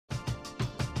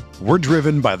We're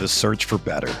driven by the search for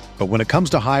better. But when it comes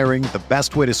to hiring, the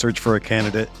best way to search for a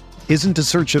candidate isn't to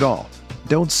search at all.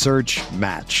 Don't search,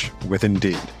 match with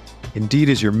Indeed. Indeed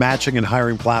is your matching and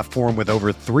hiring platform with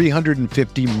over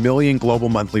 350 million global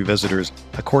monthly visitors,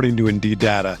 according to Indeed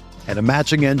data, and a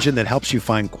matching engine that helps you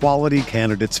find quality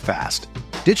candidates fast.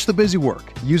 Ditch the busy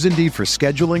work. Use Indeed for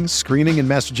scheduling, screening, and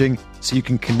messaging so you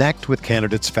can connect with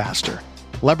candidates faster.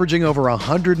 Leveraging over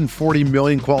 140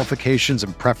 million qualifications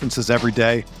and preferences every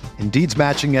day, Indeed's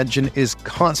matching engine is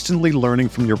constantly learning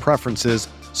from your preferences,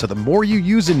 so the more you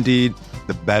use Indeed,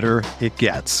 the better it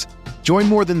gets. Join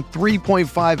more than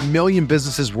 3.5 million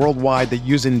businesses worldwide that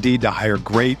use Indeed to hire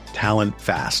great talent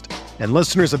fast. And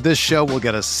listeners of this show will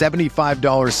get a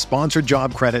 $75 sponsored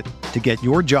job credit to get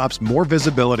your jobs more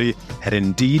visibility at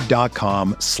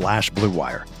Indeed.com/Blue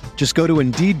Wire. Just go to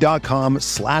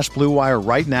Indeed.com/Blue Wire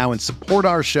right now and support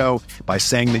our show by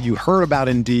saying that you heard about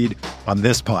Indeed on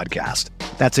this podcast.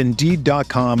 That's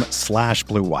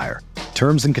Indeed.com/Blue Wire.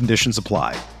 Terms and conditions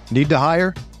apply. Need to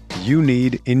hire? You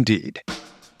need Indeed.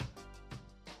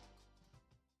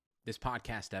 This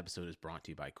podcast episode is brought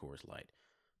to you by Coors Light.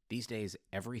 These days,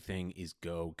 everything is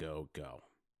go, go, go.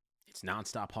 It's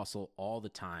nonstop hustle all the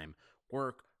time.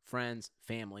 Work, friends,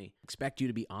 family, expect you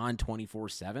to be on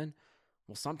 24/7.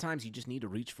 Well, sometimes you just need to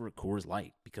reach for a Coors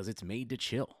Light because it's made to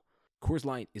chill. Coors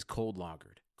Light is cold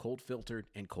lagered, cold filtered,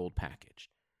 and cold packaged.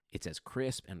 It's as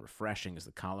crisp and refreshing as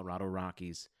the Colorado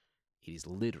Rockies. It is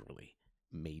literally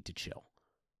made to chill.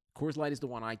 Coors Light is the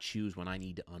one I choose when I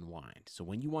need to unwind. So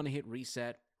when you want to hit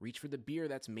reset, reach for the beer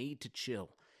that's made to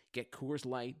chill. Get Coors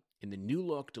Light in the new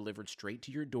look delivered straight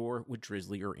to your door with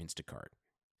Drizzly or Instacart.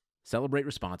 Celebrate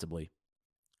responsibly.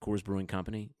 Coors Brewing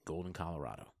Company, Golden,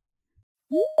 Colorado.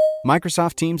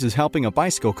 Microsoft Teams is helping a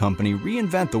bicycle company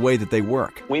reinvent the way that they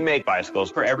work. We make bicycles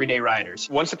for everyday riders.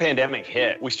 Once the pandemic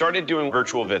hit, we started doing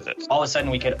virtual visits. All of a sudden,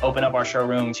 we could open up our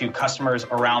showroom to customers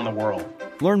around the world.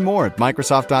 Learn more at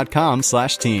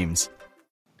Microsoft.com/Teams.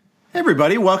 Hey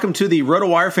everybody, welcome to the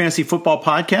RotoWire Fantasy Football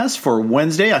Podcast for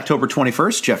Wednesday, October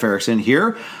 21st. Jeff Erickson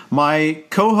here. My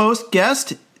co-host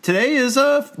guest today is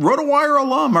a RotoWire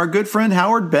alum, our good friend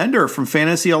Howard Bender from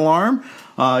Fantasy Alarm.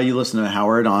 You listen to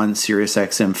Howard on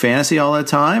SiriusXM Fantasy all the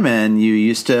time, and you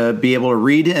used to be able to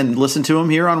read and listen to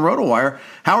him here on RotoWire.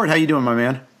 Howard, how you doing, my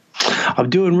man? I'm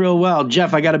doing real well.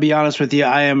 Jeff, I got to be honest with you.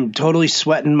 I am totally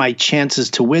sweating my chances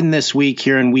to win this week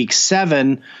here in week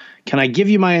 7. Can I give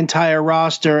you my entire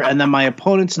roster and then my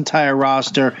opponent's entire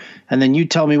roster, and then you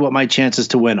tell me what my chances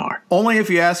to win are? Only if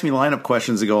you ask me lineup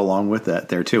questions to go along with that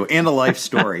there, too, and a life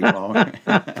story.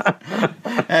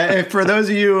 For those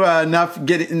of you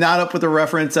not up with the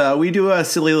reference, we do a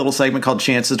silly little segment called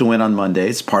Chances to Win on Monday.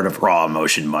 It's part of Raw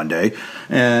Emotion Monday.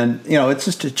 And, it's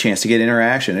just a chance to get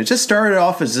interaction. It just started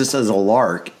off as a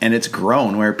lark, and it's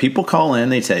grown where people call in,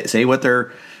 they say what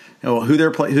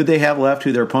who they have left,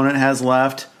 who their opponent has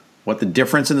left, what the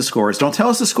difference in the score is. Don't tell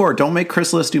us the score. Don't make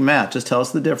Chris Liss do math. Just tell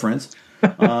us the difference.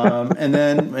 And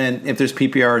if there's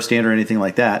PPR or standard or anything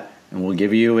like that, and we'll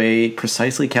give you a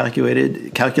precisely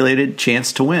calculated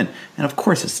chance to win. And of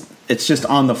course, it's just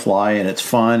on the fly, and it's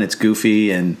fun, it's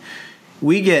goofy, and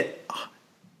we get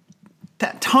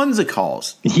tons of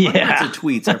calls, hundreds of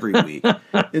tweets every week.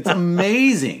 It's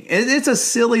amazing. It's a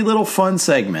silly little fun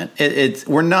segment.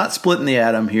 We're not splitting the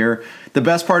atom here. The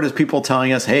best part is people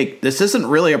telling us, hey, this isn't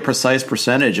really a precise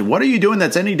percentage. And what are you doing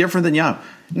that's any different than Yum?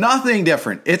 Nothing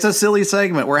different. It's a silly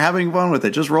segment. We're having fun with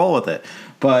it. Just roll with it.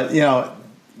 But,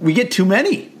 we get too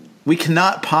many. We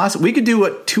cannot we could do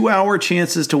 2-hour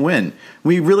chances to win.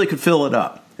 We really could fill it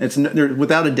up. It's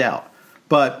without a doubt.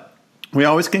 But we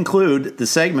always conclude the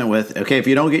segment with, okay, if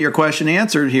you don't get your question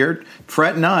answered here,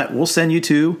 fret not. We'll send you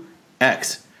to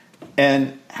X.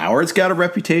 And Howard's got a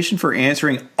reputation for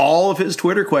answering all of his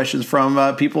Twitter questions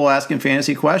from people asking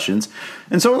fantasy questions.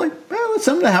 And so we're like, well, let's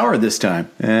send them to Howard this time.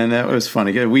 And that was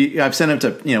funny. I've sent it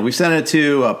to, we've sent it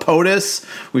to POTUS.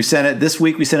 This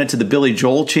week we sent it to the Billy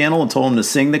Joel channel and told him to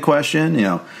sing the question.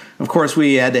 Of course,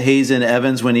 we had to haze in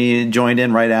Evans when he joined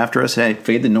in right after us. Hey,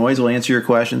 fade the noise, we'll answer your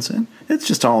questions. And it's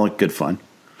just all good fun.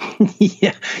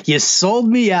 Yeah, you sold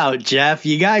me out, Jeff.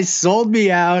 You guys sold me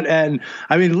out. And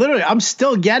I mean, literally, I'm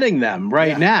still getting them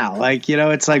right now. Like,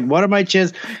 it's like, what are my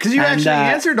chances? Because you actually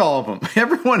answered all of them.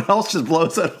 Everyone else just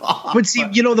blows it off. But see,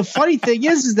 the funny thing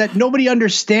is that nobody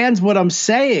understands what I'm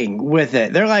saying with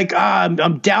it. They're like,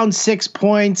 I'm down 6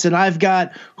 points and I've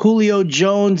got Julio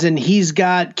Jones and he's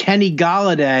got Kenny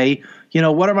Golladay.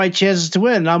 What are my chances to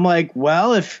win? And I'm like,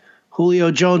 well, if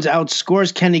Julio Jones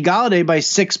outscores Kenny Golladay by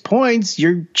 6 points,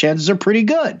 your chances are pretty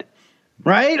good,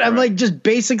 right? I'm like just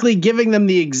basically giving them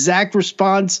the exact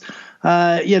response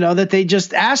that they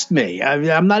just asked me.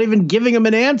 I'm not even giving them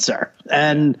an answer,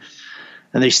 and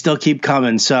they still keep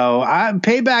coming. So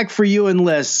payback for you and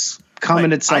Liz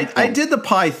coming at some point. I did the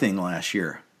pie thing last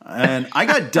year, and I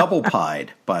got double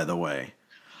pied, by the way.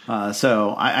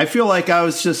 So I feel like I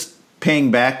was just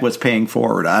paying back what's paying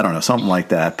forward. I don't know, something like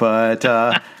that. But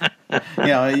have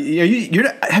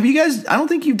you guys? I don't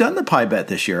think you've done the pie bet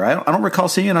this year. I don't recall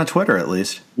seeing it on Twitter, at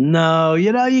least. No,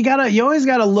 you always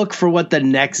gotta look for what the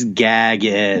next gag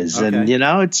is, okay. And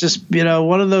it's just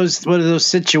one of those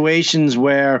situations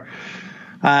where.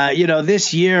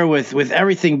 This year with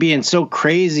everything being so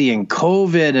crazy and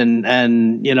COVID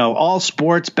and all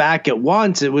sports back at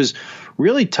once, it was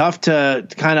really tough to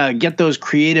kind of get those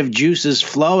creative juices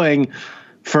flowing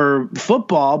for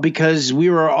football because we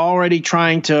were already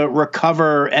trying to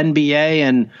recover NBA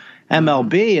and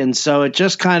MLB. And so it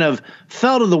just kind of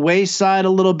fell to the wayside a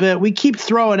little bit. We keep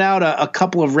throwing out a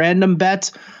couple of random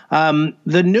bets. The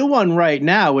new one right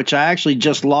now, which I actually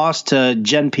just lost to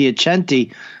Jen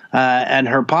Piacenti, and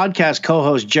her podcast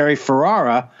co-host Jerry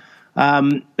Ferrara,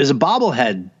 is a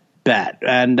bobblehead bet,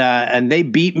 and they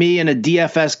beat me in a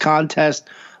DFS contest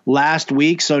last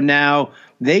week. So now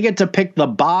they get to pick the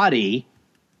body,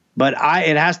 but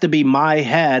it has to be my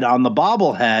head on the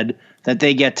bobblehead that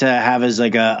they get to have as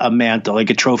like a mantle,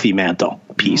 like a trophy mantle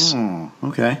piece.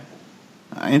 Okay.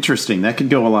 Interesting. That could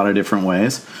go a lot of different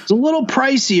ways. It's a little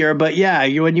pricier, but yeah,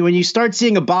 when you start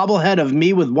seeing a bobblehead of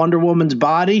me with Wonder Woman's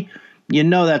body,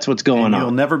 that's what's going on.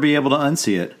 You'll never be able to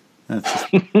unsee it.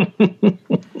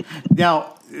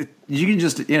 Now, you can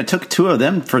just it took two of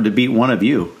them to beat one of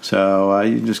you. So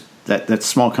you just that's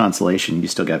small consolation. You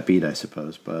still got beat, I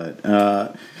suppose. But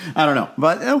I don't know.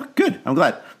 But good. I'm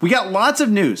glad we got lots of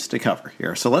news to cover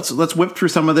here. So let's whip through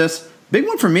some of this. Big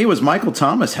one for me was Michael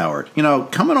Thomas, Howard.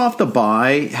 Coming off the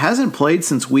bye, hasn't played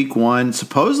since week 1.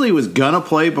 Supposedly was gonna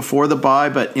play before the bye,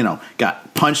 but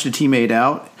got punched a teammate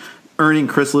out, earning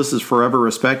Chris Liss's forever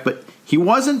respect, but he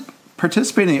wasn't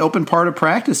participating in the open part of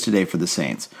practice today for the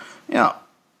Saints.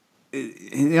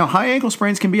 High ankle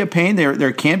sprains can be a pain.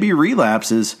 There can be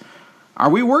relapses. Are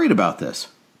we worried about this?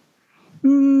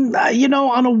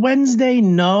 On a Wednesday,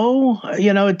 no.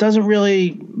 It doesn't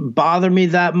really bother me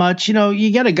that much. You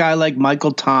get a guy like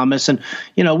Michael Thomas, and,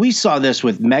 we saw this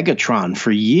with Megatron for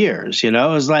years. It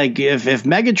was like if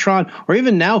Megatron, or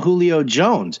even now Julio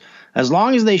Jones, as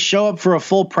long as they show up for a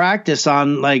full practice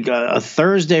on like a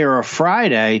Thursday or a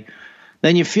Friday,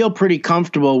 then you feel pretty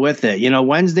comfortable with it.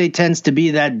 Wednesday tends to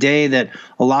be that day that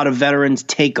a lot of veterans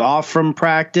take off from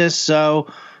practice.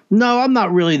 So, no, I'm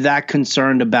not really that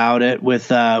concerned about it with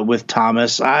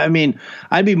Thomas. I mean,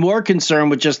 I'd be more concerned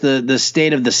with just the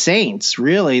state of the Saints,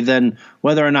 really, than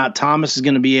whether or not Thomas is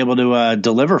going to be able to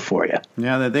deliver for you.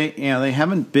 Yeah, they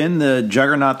haven't been the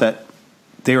juggernaut that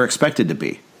they were expected to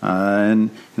be.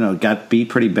 And got beat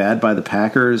pretty bad by the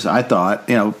Packers. I thought,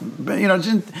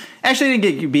 actually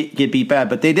didn't get beat bad,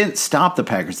 but they didn't stop the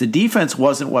Packers. The defense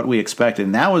wasn't what we expected,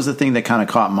 and that was the thing that kind of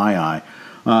caught my eye.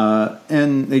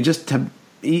 And they just have,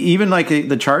 even like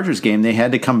the Chargers game, they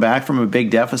had to come back from a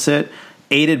big deficit,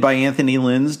 aided by Anthony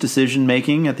Lynn's decision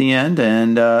making at the end,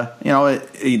 and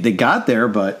they got there,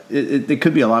 but it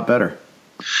could be a lot better.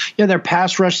 Yeah, their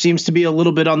pass rush seems to be a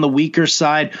little bit on the weaker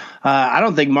side. I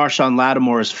don't think Marshawn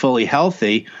Lattimore is fully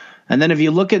healthy. And then if you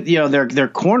look at their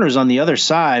corners on the other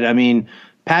side, I mean,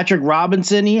 Patrick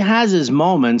Robinson, he has his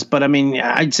moments, but I mean,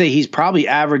 I'd say he's probably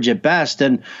average at best.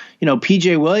 And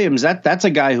PJ Williams, that's a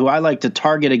guy who I like to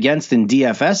target against in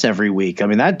DFS every week. I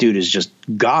mean, that dude is just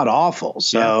god awful.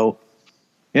 So.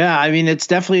 Yeah, I mean,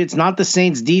 it's not the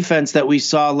Saints defense that we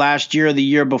saw last year or the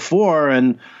year before,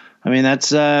 and I mean,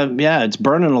 that's, it's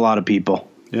burning a lot of people.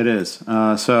 It is.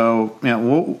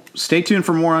 We'll stay tuned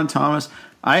for more on Thomas.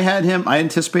 I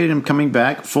anticipated him coming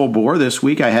back full bore this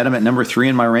week. I had him at number 3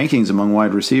 in my rankings among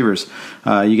wide receivers.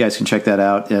 You guys can check that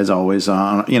out as always. We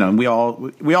all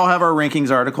have our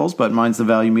rankings articles, but mine's the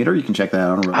Value Meter. You can check that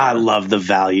out. I love the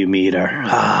Value Meter.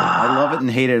 I love it and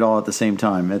hate it all at the same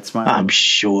time. I'm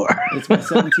sure. It's my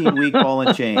 17-week ball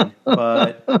and chain,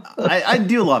 but I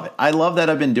do love it. I love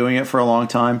that I've been doing it for a long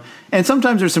time, and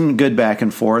sometimes there's some good back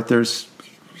and forth.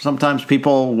 Sometimes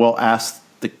people will ask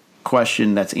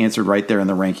question that's answered right there in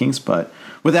the rankings, but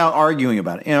without arguing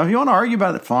about it. If you want to argue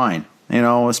about it, fine.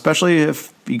 Especially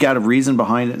if you got a reason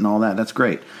behind it and all that. That's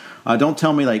great. Don't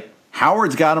tell me like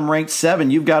Howard's got him ranked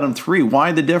 7, you've got him 3.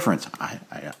 Why the difference?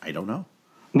 I don't know.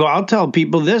 Well, I'll tell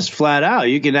people this flat out.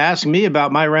 You can ask me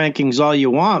about my rankings all you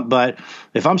want, but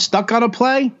if I'm stuck on a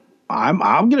play, I'm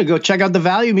going to go check out the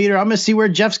Value Meter. I'm going to see where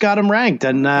Jeff's got him ranked,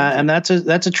 and that's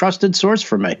a trusted source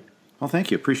for me. Well,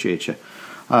 thank you. Appreciate you.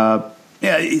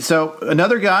 Yeah, so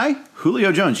another guy,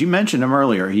 Julio Jones, you mentioned him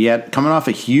earlier. He had coming off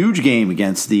a huge game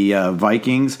against the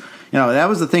Vikings. That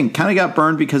was the thing. Kind of got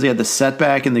burned because he had the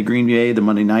setback in the Green Bay, the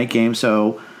Monday night game.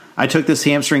 So I took this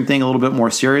hamstring thing a little bit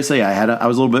more seriously. I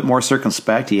was a little bit more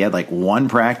circumspect. He had like one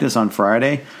practice on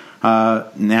Friday,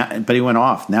 but he went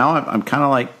off. Now I'm kind of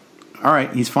like, all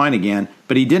right, he's fine again.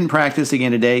 But he didn't practice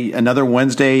again today. Another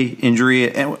Wednesday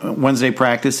injury, Wednesday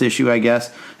practice issue, I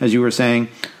guess, as you were saying.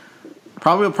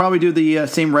 Will probably do the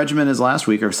same regimen as last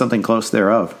week or something close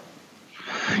thereof.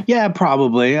 Yeah,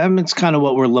 probably. I mean, it's kind of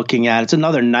what we're looking at. It's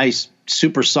another nice,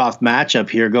 super soft matchup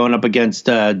here going up against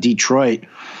Detroit.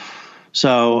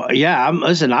 So, yeah,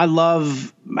 listen, I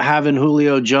love having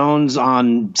Julio Jones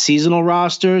on seasonal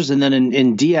rosters. And then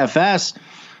in DFS,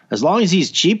 as long as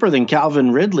he's cheaper than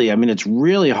Calvin Ridley, I mean, it's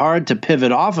really hard to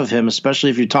pivot off of him, especially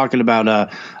if you're talking about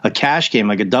a cash game,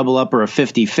 like a double up or a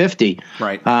 50-50.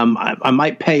 Right. I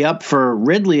might pay up for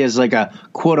Ridley as like a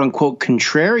quote-unquote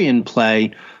contrarian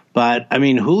play. But, I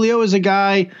mean, Julio is a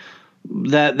guy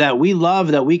that we love,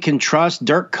 that we can trust.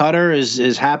 Dirk Cutter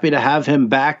is happy to have him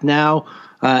back now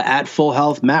at full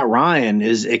health. Matt Ryan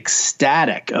is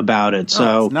ecstatic about it.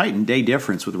 So it's night and day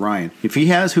difference with Ryan. If he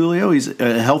has Julio, he's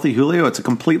a healthy Julio, it's a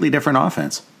completely different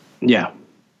offense. Yeah.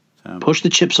 So, push the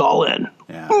chips all in.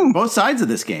 Yeah. Both sides of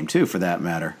this game, too, for that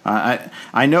matter.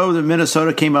 I know that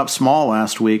Minnesota came up small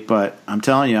last week, but I'm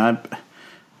telling you,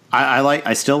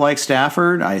 I still like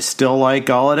Stafford. I still like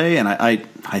Galladay, and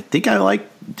I think I like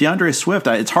DeAndre Swift.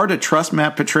 It's hard to trust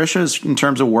Matt Patricia in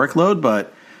terms of workload,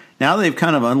 but now they've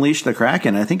kind of unleashed the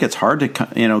Kraken. I think it's hard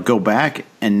to go back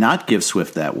and not give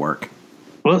Swift that work.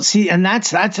 Well, see, and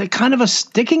that's a kind of a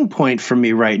sticking point for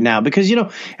me right now because,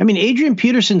 Adrian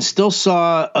Peterson still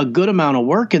saw a good amount of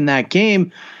work in that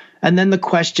game. And then the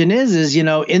question is,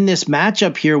 in this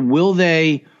matchup here, will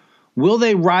they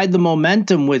ride the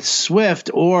momentum with Swift,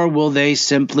 or will they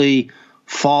simply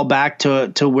fall back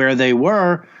to where they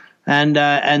were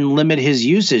and limit his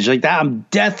usage like that? I'm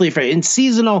deathly afraid in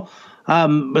seasonal,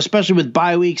 especially with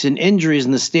bye weeks and injuries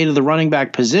and the state of the running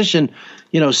back position.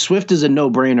 Swift is a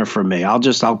no-brainer for me. I'll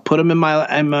put him in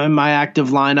my active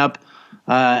lineup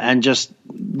and just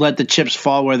let the chips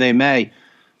fall where they may.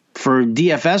 For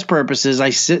DFS purposes, I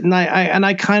sit and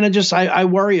I kind of just I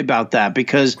worry about that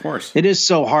because it is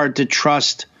so hard to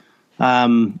trust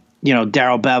Darrell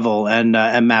Bevell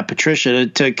and Matt Patricia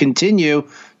to continue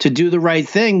to do the right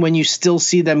thing when you still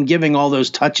see them giving all those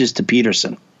touches to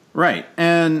Peterson. Right,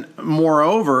 and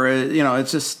moreover,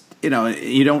 it's just you're not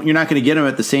going to get him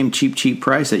at the same cheap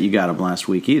price that you got him last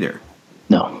week either.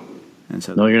 No. And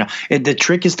so no, you're not. The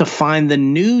trick is to find the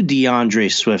new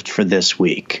DeAndre Swift for this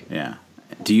week. Yeah.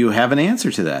 Do you have an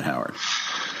answer to that, Howard?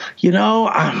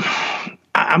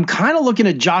 I'm kind of looking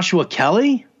at Joshua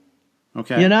Kelly.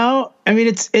 Okay.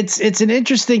 It's an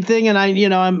interesting thing, and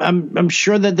I'm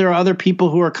sure that there are other people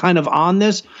who are kind of on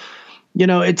this.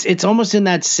 It's almost in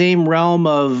that same realm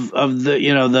of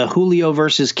the the Julio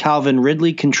versus Calvin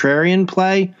Ridley contrarian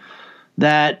play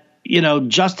that.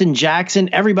 Justin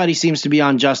Jackson, everybody seems to be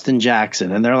on Justin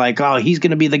Jackson, and they're like, oh, he's going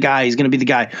to be the guy. He's going to be the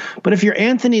guy. But if you're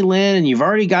Anthony Lynn and you've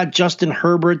already got Justin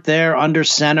Herbert there under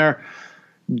center,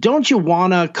 don't you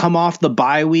want to come off the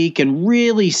bye week and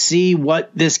really see what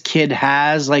this kid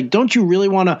has? Like, don't you really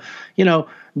want to,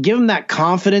 give him that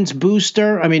confidence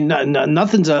booster? I mean,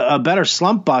 nothing's a better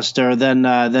slump buster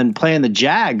than playing the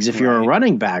Jags if you're a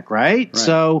running back, right?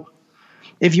 So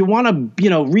if you want to,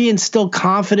 reinstill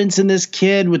confidence in this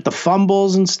kid with the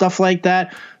fumbles and stuff like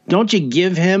that, don't you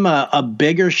give him a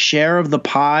bigger share of the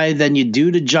pie than you do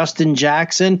to Justin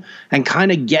Jackson and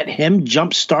kind of get him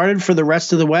jump started for the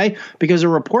rest of the way? Because a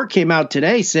report came out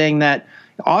today saying that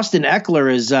Austin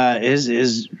Eckler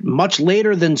is much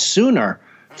later than sooner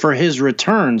for his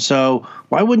return. So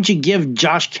why wouldn't you give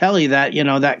Josh Kelly that,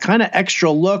 that kind of extra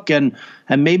look and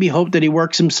maybe hope that he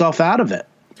works himself out of it?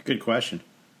 It's a good question.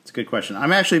 It's a good question.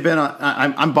 I'm actually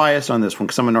I'm biased on this one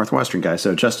because I'm a Northwestern guy.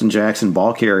 So Justin Jackson,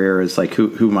 ball carrier, is like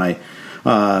who my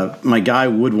guy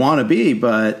would want to be.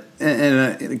 But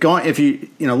going if you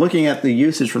looking at the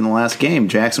usage from the last game,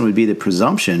 Jackson would be the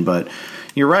presumption. But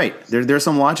you're right. There's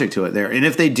some logic to it there. And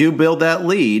if they do build that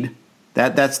lead,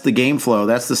 that's the game flow.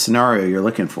 That's the scenario you're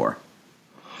looking for.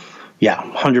 Yeah,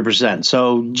 100%.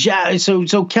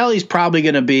 So Kelly's probably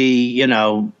going to be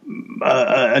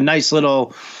a nice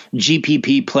little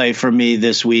GPP play for me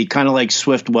this week, kind of like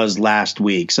Swift was last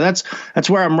week. So that's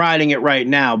where I'm riding it right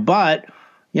now. But,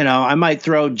 I might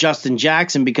throw Justin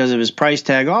Jackson because of his price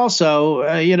tag also,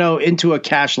 into a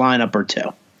cash lineup or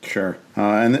two. Sure.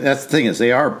 And that's the thing is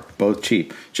they are both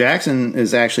cheap. Jackson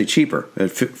is actually cheaper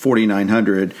at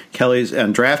 $4,900. Kelly's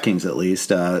on DraftKings at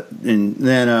least. And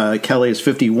then Kelly is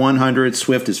 $5,100.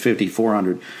 Swift is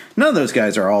 $5,400. None of those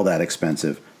guys are all that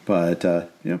expensive, but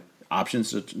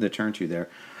options to turn to there.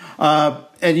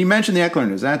 And you mentioned the Eckler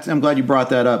news. I'm glad you brought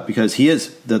that up because he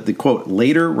is the quote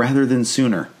later rather than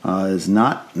sooner is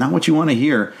not what you want to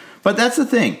hear. But that's the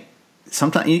thing.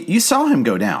 Sometimes you saw him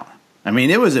go down. I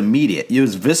mean, it was immediate. It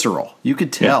was visceral. You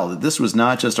could tell that this was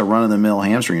not just a run-of-the-mill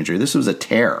hamstring injury. This was a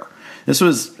tear. This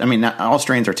was, I mean, not all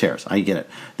strains are tears. I get it.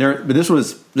 But this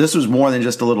was more than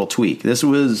just a little tweak. This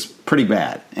was pretty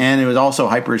bad. And it was also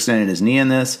hyperextended his knee in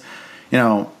this.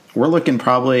 We're looking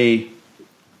probably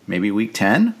maybe week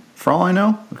 10 for all I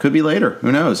know. It could be later.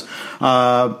 Who knows?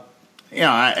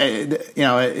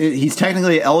 He's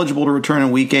technically eligible to return in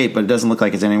week 8, but it doesn't look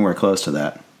like it's anywhere close to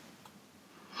that.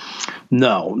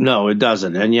 No, it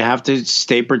doesn't. And you have to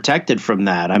stay protected from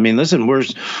that. I mean, listen,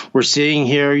 we're seeing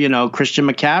here, Christian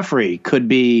McCaffrey could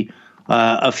be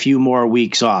a few more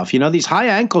weeks off. These high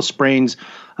ankle sprains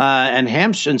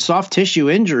and soft tissue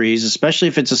injuries, especially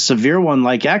if it's a severe one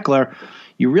like Eckler,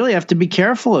 you really have to be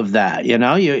careful of that.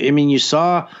 You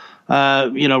saw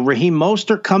Raheem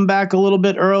Mostert come back a little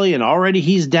bit early and already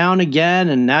he's down again.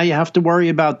 And now you have to worry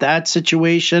about that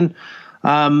situation.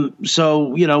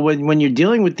 So when you're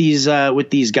dealing with these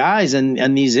guys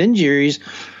and these injuries,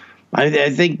 I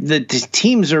think that the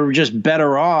teams are just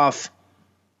better off,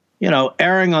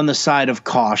 erring on the side of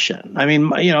caution. I mean,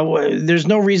 there's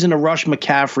no reason to rush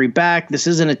McCaffrey back. This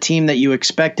isn't a team that you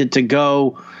expected to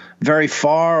go very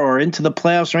far or into the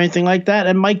playoffs or anything like that.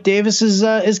 And Mike Davis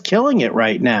is killing it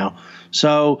right now.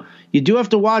 So you do have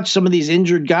to watch some of these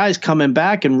injured guys coming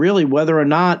back and really whether or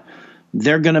not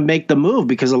they're going to make the move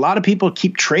because a lot of people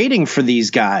keep trading for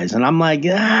these guys. And I'm like,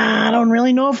 I don't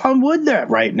really know if I would that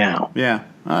right now. Yeah.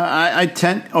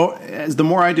 The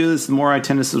more I do this, the more I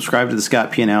tend to subscribe to the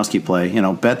Scott Pianowski play.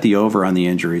 Bet the over on the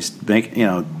injuries. Take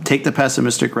the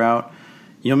pessimistic route.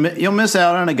 You'll miss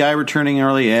out on a guy returning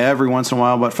early every once in a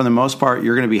while, but for the most part,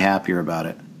 you're going to be happier about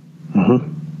it.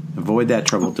 Mm-hmm. Avoid that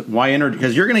trouble.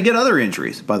 Because you're going to get other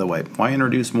injuries, by the way. Why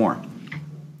introduce more?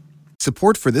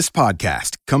 Support for this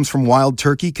podcast comes from Wild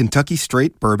Turkey Kentucky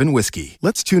Straight Bourbon Whiskey.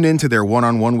 Let's tune in to their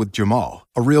one-on-one with Jamal,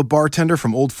 a real bartender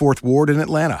from Old Fourth Ward in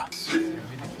Atlanta.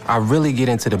 I really get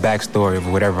into the backstory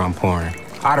of whatever I'm pouring,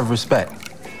 out of respect.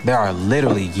 There are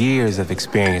literally years of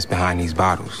experience behind these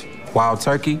bottles. Wild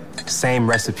Turkey, same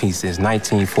recipe since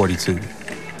 1942.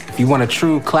 If you want a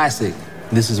true classic,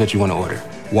 this is what you want to order.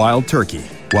 Wild Turkey.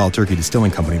 Wild Turkey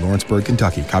Distilling Company, Lawrenceburg,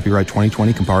 Kentucky. Copyright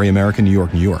 2020, Campari American, New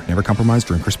York, New York. Never compromise,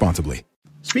 drink responsibly.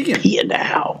 Speaking of... Pia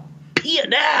now.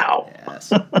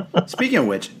 Yes. Speaking of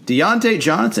which, Deontay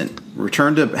Johnson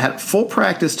returned to had full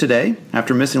practice today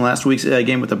after missing last week's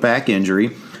game with a back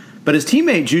injury. But his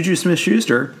teammate, Juju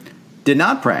Smith-Schuster, did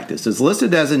not practice. It's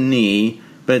listed as a knee,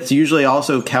 but it's usually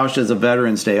also couched as a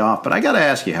Veterans Day off. But I got to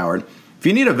ask you, Howard, if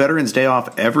you need a Veterans Day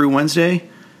off every Wednesday,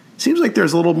 it seems like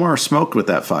there's a little more smoke with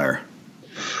that fire.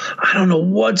 I don't know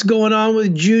what's going on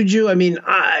with Juju. I mean,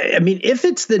 if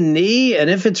it's the knee and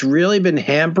if it's really been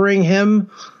hampering him,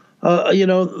 a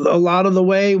lot of the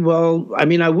way, well, I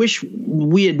mean, I wish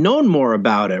we had known more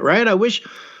about it, right?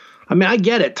 I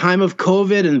get it. Time of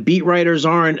COVID and beat writers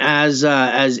aren't as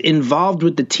involved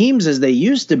with the teams as they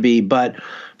used to be, but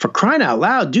for crying out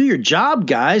loud, do your job,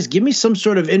 guys. Give me some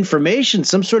sort of information,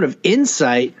 some sort of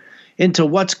insight into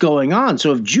what's going on.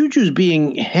 So if Juju's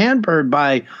being hampered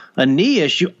by a knee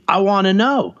issue, I want to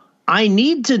know. I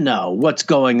need to know what's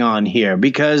going on here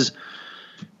because,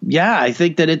 yeah, I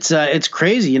think that it's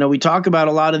crazy. We talk about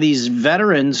a lot of these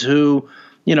veterans who,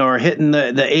 are hitting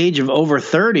the age of over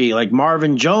 30, like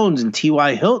Marvin Jones and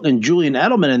T.Y. Hilton and Julian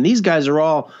Edelman, and these guys are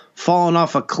all falling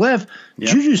off a cliff. Yep.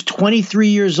 Juju's 23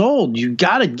 years old. You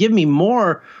got to give me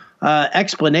more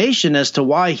explanation as to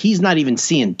why he's not even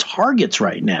seeing targets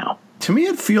right now. To me,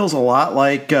 it feels a lot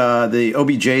like the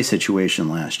OBJ situation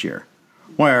last year,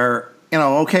 where,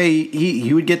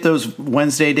 he would get those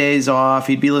Wednesday days off.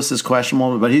 He'd be listed as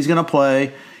questionable, but he's going to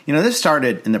play. This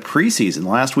started in the preseason, the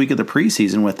last week of the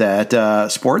preseason with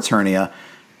that sports hernia,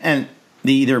 and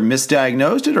they either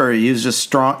misdiagnosed it or he was just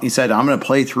strong. He said, I'm going to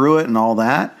play through it and all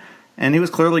that, and he was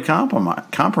clearly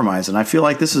compromised, and I feel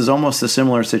like this is almost a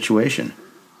similar situation.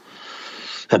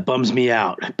 That bums me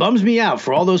out. It bums me out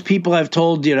for all those people I've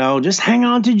told, just hang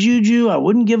on to Juju. I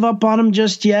wouldn't give up on him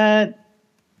just yet.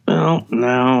 Well,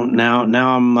 now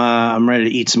I'm ready to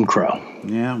eat some crow.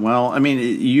 Yeah, well, I mean,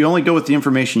 you only go with the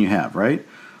information you have, right?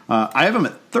 I have him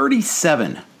at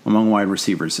 37 among wide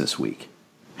receivers this week.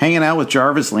 Hanging out with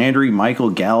Jarvis Landry, Michael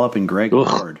Gallup, and Greg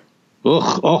Ward.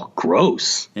 Ugh, oh,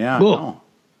 gross. Yeah, Oh,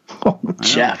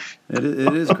 Jeff. It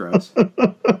is gross.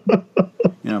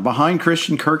 Behind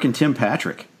Christian Kirk and Tim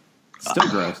Patrick. Still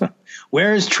gross.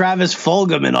 Where is Travis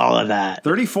Fulgham in all of that?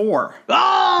 34.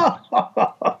 Oh!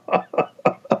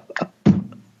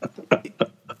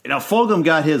 Fulgham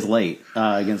got his late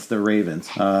against the Ravens.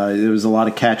 There was a lot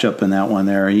of catch up in that one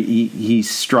there. He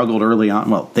struggled early on.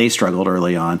 Well, they struggled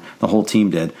early on. The whole team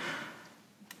did.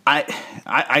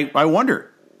 I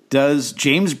wonder, does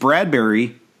James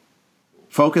Bradbury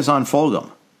focus on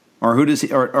Fulgham? Or who does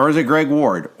he, or is it Greg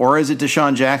Ward? Or is it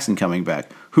Deshaun Jackson coming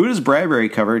back? Who does Bradbury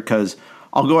cover? Because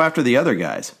I'll go after the other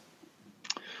guys.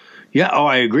 Yeah,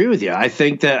 I agree with you. I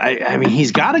think that, I mean,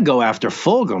 he's got to go after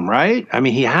Fulgham, right? I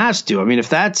mean, he has to. I mean, if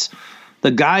that's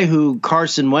the guy who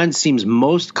Carson Wentz seems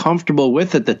most comfortable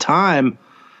with at the time,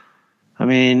 I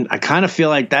mean, I kind of feel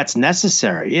like that's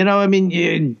necessary. I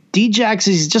mean, D-Jax,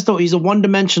 he's a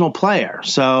one-dimensional player.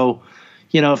 So,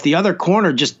 if the other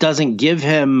corner just doesn't give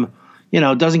him,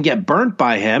 doesn't get burnt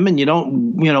by him, and you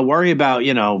don't, worry about,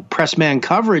 press man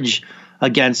coverage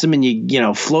against him, and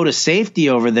you float a safety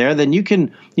over there, then you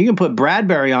can put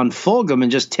Bradbury on Fulgham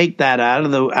and just take that out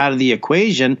of the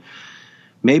equation.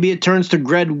 Maybe it turns to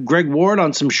Greg Ward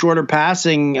on some shorter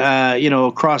passing,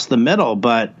 across the middle.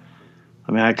 But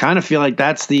I mean, I kind of feel like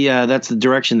that's the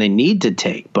direction they need to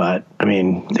take. But I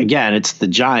mean, again, it's the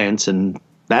Giants, and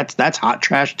that's hot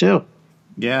trash too.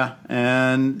 Yeah,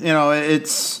 and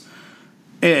it's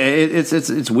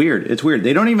weird. It's weird.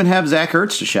 They don't even have Zach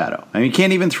Ertz to shadow. I mean, you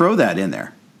can't even throw that in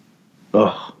there.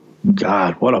 Oh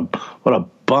God, what a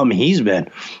bum he's been.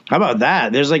 How about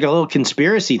that? There's like a little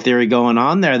conspiracy theory going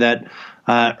on there that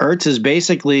Ertz has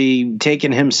basically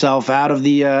taken himself out of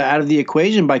the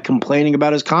equation by complaining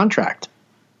about his contract.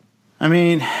 I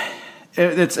mean,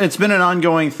 it's been an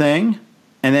ongoing thing,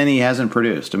 and then he hasn't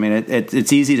produced. I mean,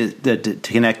 it's easy to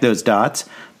connect those dots,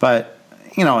 but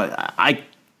he might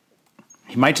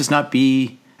just not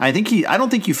be. I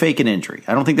don't think you fake an injury.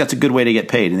 I don't think that's a good way to get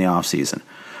paid in the offseason.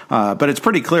 But it's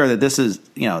pretty clear that this is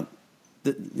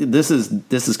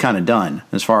kind of done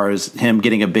as far as him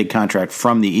getting a big contract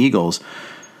from the Eagles.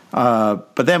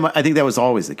 But then I think that was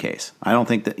always the case. I don't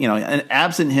think that and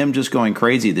absent him just going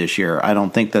crazy this year, I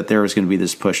don't think that there is going to be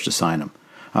this push to sign him.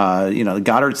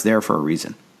 Goddard's there for a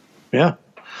reason. Yeah.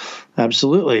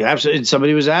 Absolutely.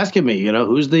 Somebody was asking me,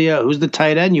 who's the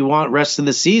tight end you want rest of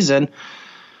the season,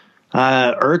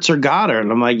 Ertz or Goddard?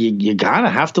 And I'm like, you gotta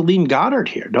have to lean Goddard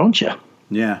here, don't you?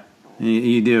 Yeah,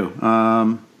 you do.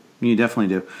 You definitely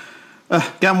do.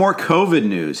 Got more COVID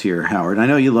news here, Howard. I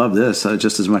know you love this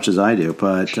just as much as I do,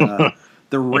 but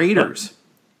the Raiders,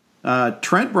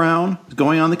 Trent Brown is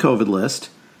going on the COVID list.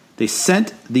 They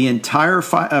sent the entire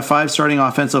five starting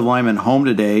offensive linemen home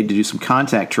today to do some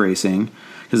contact tracing,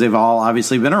 because they've all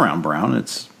obviously been around Brown.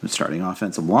 It's the starting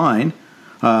offensive line.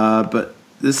 But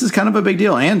this is kind of a big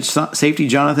deal. And safety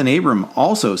Jonathan Abram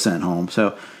also sent home.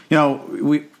 So,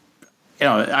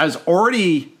 I was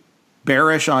already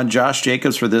bearish on Josh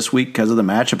Jacobs for this week because of the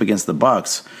matchup against the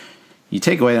Bucs. You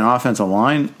take away an offensive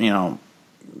line,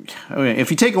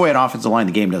 if you take away an offensive line,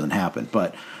 the game doesn't happen.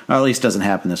 But or at least doesn't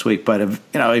happen this week. But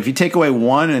if you take away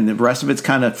one and the rest of it's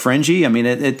kind of fringy, I mean,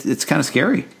 it's kind of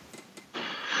scary.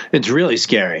 It's really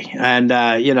scary. And,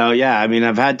 I mean,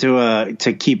 I've had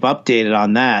to keep updated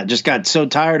on that. Just got so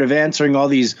tired of answering all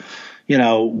these,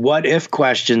 what if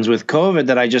questions with COVID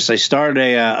that I started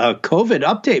a COVID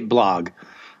update blog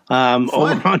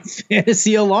over on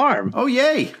Fantasy Alarm. Oh,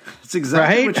 yay. That's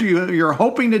exactly what you're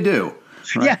hoping to do.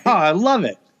 Right? Yeah, I love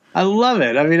it. I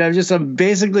mean, I'm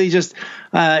basically just,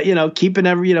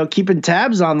 keeping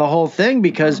tabs on the whole thing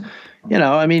because,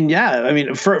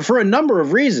 for a number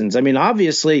of reasons. I mean,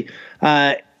 obviously,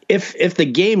 if the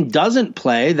game doesn't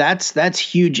play, that's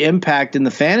huge impact in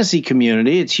the fantasy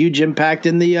community. It's huge impact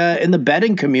in the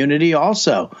betting community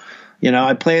also.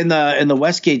 I play in the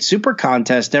Westgate Super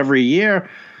Contest every year,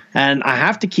 and I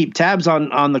have to keep tabs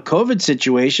on the COVID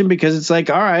situation because it's like,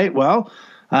 all right, well,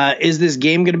 is this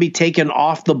game going to be taken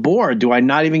off the board? Do I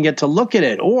not even get to look at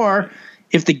it? Or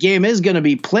if the game is going to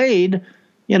be played,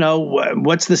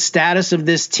 what's the status of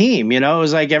this team? It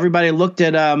was like everybody looked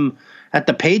at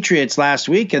the Patriots last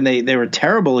week and they were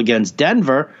terrible against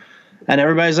Denver. And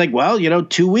everybody's like, well,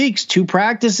 2 weeks, 2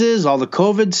 practices, all the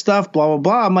COVID stuff, blah, blah,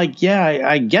 blah. I'm like, yeah,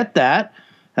 I get that.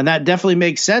 And that definitely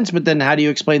makes sense. But then how do you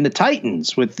explain the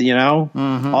Titans with,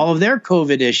 all of their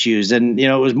COVID issues? And, it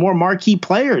was more marquee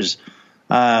players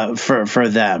for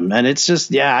them. And it's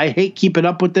just, I hate keeping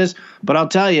up with this. But I'll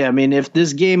tell you, I mean, if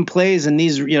this game plays and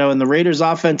these, in the Raiders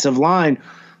offensive line,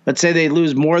 let's say they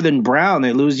lose more than Brown,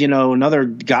 they lose, another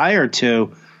guy or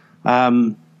two.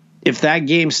 if that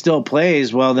game still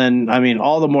plays, well, then, I mean,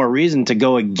 all the more reason to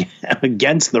go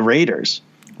against the Raiders.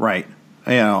 Right.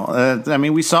 I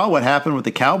mean, we saw what happened with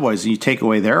the Cowboys. You take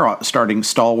away their starting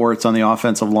stalwarts on the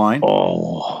offensive line.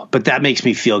 Oh, but that makes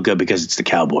me feel good because it's the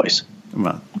Cowboys.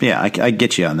 Well, yeah, I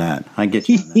get you on that. I get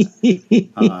you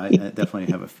on that. I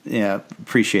definitely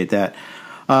appreciate that.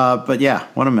 But yeah,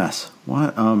 what a mess.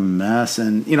 What a mess.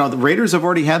 And, the Raiders have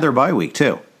already had their bye week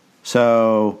too.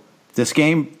 So this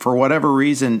game, for whatever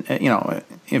reason,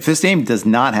 if this game does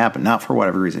not happen, not for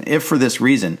whatever reason, if for this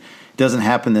reason it doesn't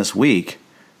happen this week,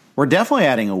 we're definitely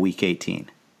adding a week 18.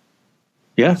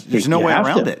 Yeah. There's no way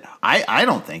around it. I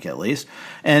don't think, at least.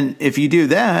 And if you do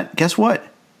that, guess what?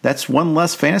 That's one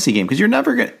less fantasy game because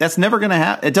that's never going to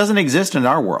happen. It doesn't exist in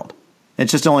our world. It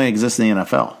just only exists in the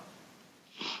NFL.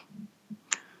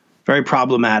 Very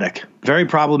problematic. Very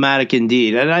problematic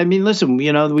indeed. And I mean, listen,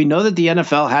 we know that the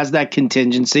NFL has that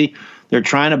contingency. They're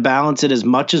trying to balance it as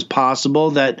much as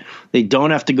possible that they don't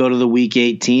have to go to the week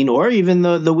 18 or even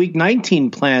the week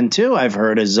 19 plan too. I've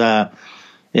heard is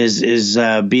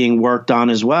being worked on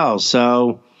as well.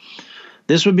 So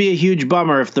this would be a huge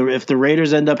bummer if the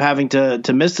Raiders end up having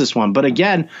to miss this one. But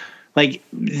again, like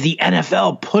the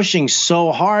NFL pushing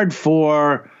so hard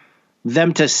for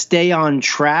them to stay on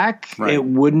track, right. It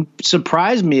wouldn't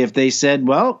surprise me if they said,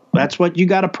 well, that's what you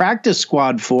got a practice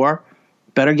squad for.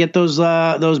 Better get those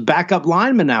backup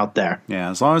linemen out there.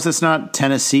 Yeah, as long as it's not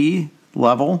Tennessee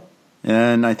level,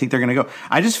 and I think they're going to go.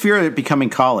 I just fear it becoming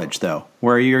college, though,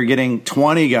 where you're getting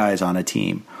 20 guys on a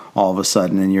team all of a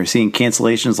sudden, and you're seeing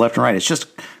cancellations left and right. It's just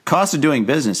cost of doing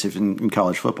business in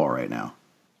college football right now.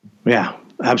 Yeah,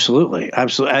 absolutely.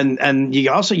 And you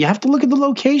have to look at the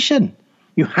location.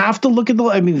 You have to look at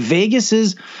Vegas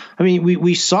is,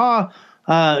 we saw,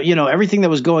 everything that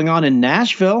was going on in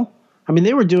Nashville. I mean,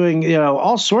 they were doing,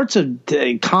 all sorts of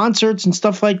concerts and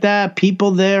stuff like that.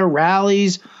 People there,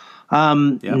 rallies,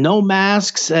 no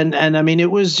masks. And I mean,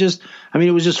 it was just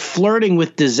flirting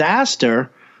with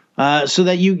disaster. So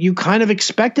that you kind of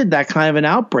expected that kind of an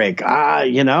outbreak.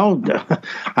 I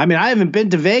haven't been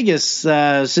to Vegas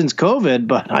since COVID,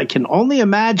 but I can only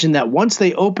imagine that once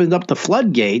they opened up the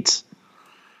floodgates,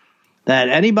 that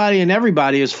anybody and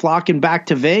everybody is flocking back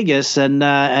to Vegas and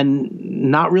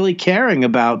not really caring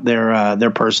about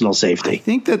their personal safety. I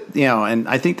think that and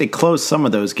I think they closed some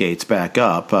of those gates back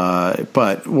up,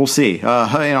 but we'll see.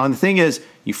 And the thing is,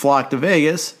 you flock to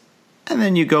Vegas, and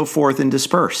then you go forth and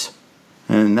disperse.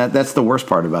 And that's the worst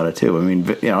part about it too. I mean,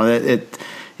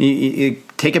 you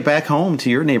take it back home to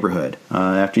your neighborhood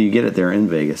after you get it there in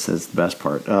Vegas. That's the best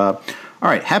part. All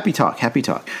right, happy talk.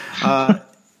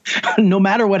 No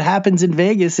matter what happens in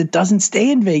Vegas, it doesn't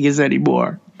stay in Vegas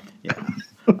anymore. Yeah,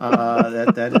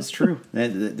 that is true.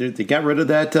 They got rid of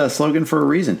that slogan for a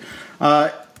reason.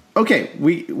 Okay,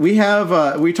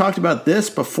 we talked about this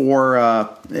before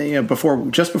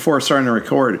starting to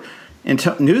record.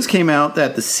 And news came out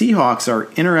that the Seahawks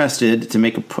are interested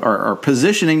are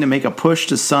positioning to make a push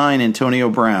to sign Antonio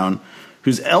Brown,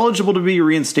 who's eligible to be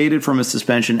reinstated from his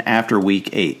suspension after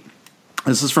Week 8.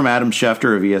 This is from Adam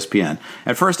Schefter of ESPN.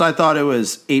 At first, I thought it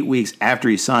was 8 weeks after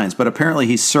he signs, but apparently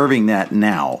he's serving that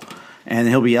now, and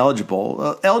he'll be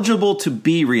eligible to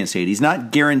be reinstated. He's not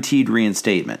guaranteed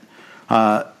reinstatement.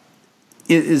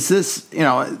 Is this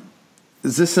kind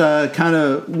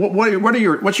of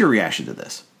what's your reaction to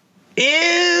this?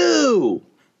 Ew!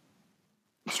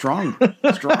 Strong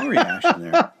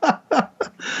reaction there.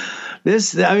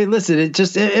 Listen,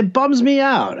 it bums me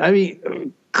out. I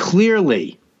mean,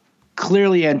 clearly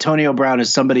Antonio Brown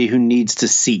is somebody who needs to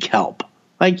seek help.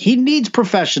 Like, he needs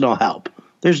professional help.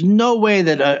 There's no way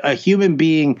that a human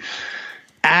being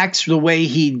acts the way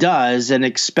he does and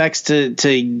expects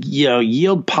to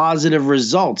yield positive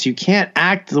results. You can't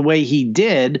act the way he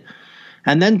did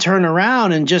and then turn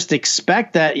around and just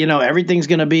expect that, everything's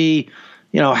going to be,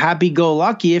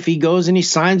 happy-go-lucky if he goes and he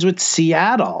signs with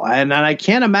Seattle. And I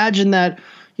can't imagine that,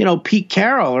 Pete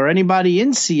Carroll or anybody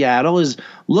in Seattle is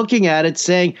looking at it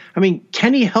saying,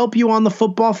 can he help you on the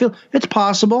football field? It's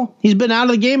possible. He's been out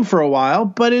of the game for a while,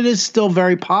 but it is still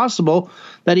very possible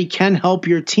that he can help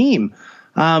your team.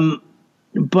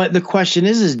 But the question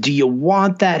is do you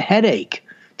want that headache?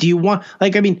 Do you want,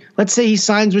 let's say he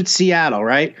signs with Seattle,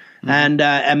 right? Mm-hmm.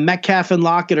 And Metcalf and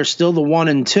Lockett are still the 1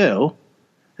 and 2.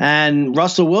 And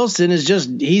Russell Wilson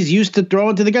he's used to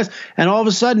throwing to the guys. And all of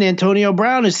a sudden, Antonio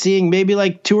Brown is seeing maybe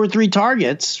like 2 or 3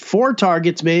 targets, 4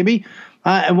 targets maybe.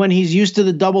 And when he's used to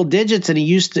the double digits and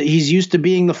he's used to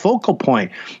being the focal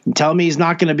point. And tell me he's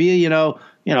not going to be,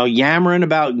 yammering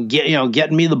about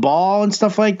getting me the ball and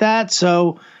stuff like that.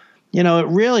 So, it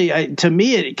really, to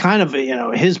me, it kind of,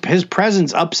 his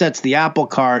presence upsets the apple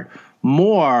cart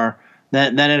more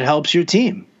than it helps your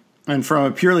team. And from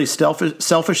a purely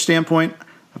selfish standpoint,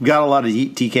 I've got a lot of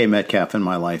DK Metcalf in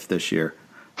my life this year.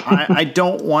 I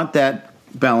don't want that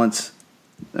balance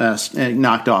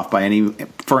knocked off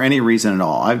for any reason at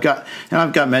all. I've got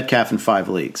Metcalf in 5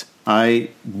 leagues. I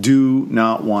do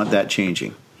not want that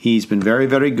changing. He's been very,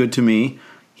 very good to me.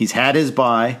 He's had his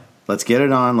bye. Let's get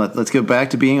it on. Let's go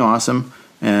back to being awesome,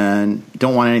 and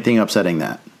don't want anything upsetting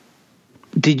that.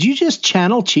 Did you just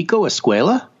channel Chico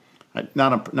Escuela?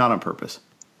 Not on purpose.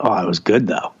 Oh, it was good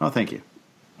though. Oh, thank you.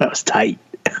 That was tight.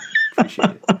 Appreciate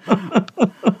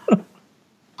it.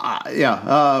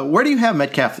 Where do you have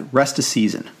Metcalf rest of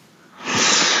season?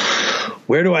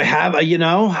 Where do I have? I mean,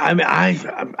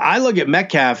 I look at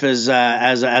Metcalf as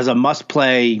a must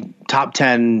play top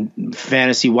 10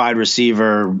 fantasy wide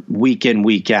receiver week in,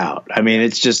 week out. I mean,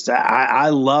 it's just I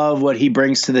love what he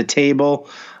brings to the table.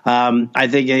 I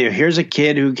think here's a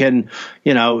kid who can,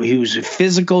 who's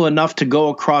physical enough to go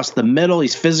across the middle.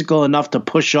 He's physical enough to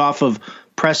push off of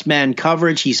press man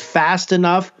coverage. He's fast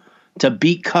enough to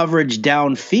beat coverage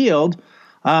downfield.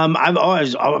 I've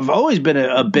always been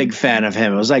a big fan of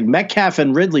him. It was like Metcalf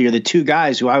and Ridley are the two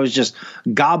guys who I was just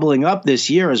gobbling up this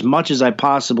year as much as I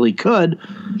possibly could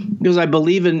because I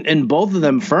believe in both of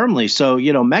them firmly. So,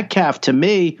 Metcalf to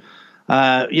me,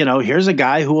 here's a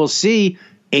guy who will see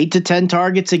 8 to 10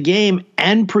 targets a game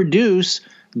and produce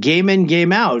game in,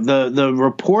 game out. The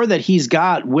rapport that he's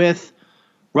got with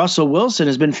Russell Wilson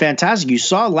has been fantastic. You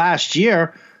saw last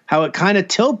year how it kind of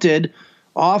tilted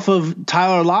off of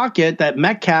Tyler Lockett, that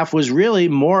Metcalf was really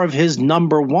more of his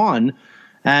number one.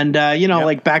 And,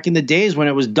 like back in the days when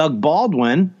it was Doug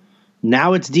Baldwin,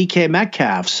 now it's DK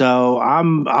Metcalf. So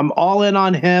I'm all in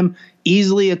on him.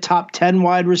 Easily a top 10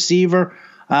 wide receiver.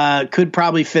 Could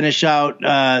probably finish out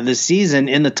the season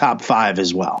in the top 5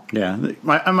 as well. Yeah.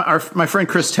 My friend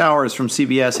Chris Towers from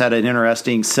CBS had an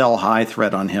interesting sell high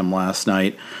thread on him last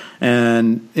night.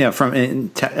 And,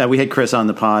 we had Chris on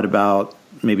the pod about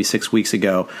maybe 6 weeks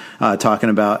ago,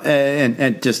 talking about,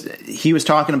 and just, he was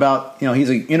talking about, he's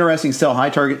an interesting sell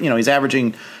high target. He's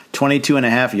averaging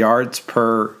 22.5 yards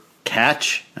per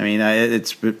catch. I mean,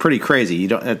 it's pretty crazy.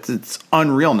 It's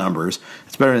unreal numbers.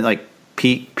 It's better than like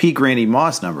peak Randy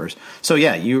Moss numbers. So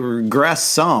yeah, you regress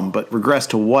some, but regress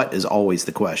to what is always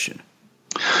the question.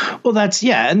 Well,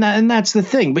 and that's the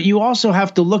thing. But you also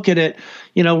have to look at it.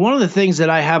 One of the things that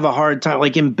I have a hard time,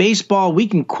 like in baseball, we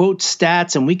can quote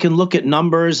stats and we can look at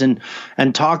numbers and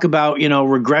talk about,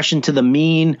 regression to the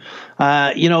mean.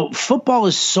 Football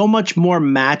is so much more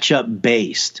matchup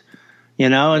based,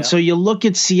 and so you look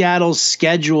at Seattle's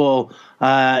schedule,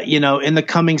 in the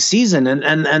coming season.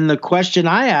 And the question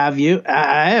I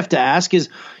have to ask is,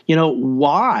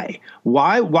 why?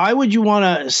 Why would you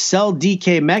want to sell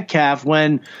DK Metcalf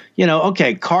when,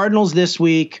 Cardinals this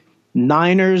week,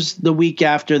 Niners the week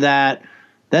after that,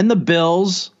 then the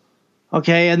Bills,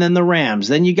 and then the Rams.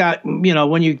 Then you got,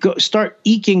 when you start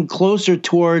eking closer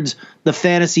towards the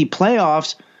fantasy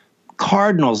playoffs,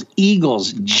 Cardinals,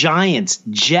 Eagles, Giants,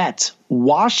 Jets,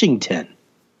 Washington.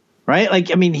 Right?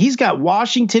 He's got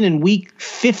Washington in week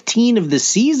 15 of the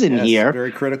season here.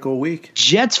 Very critical week.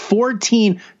 Jets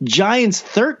 14, Giants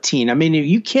 13.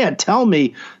 You can't tell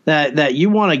me that you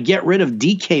want to get rid of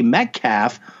DK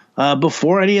Metcalf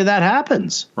before any of that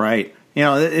happens. Right.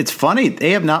 It's funny.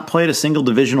 They have not played a single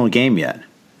divisional game yet.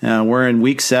 We're in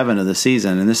week 7 of the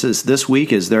season, and this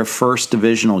week is their first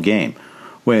divisional game,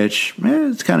 which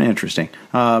it's kind of interesting.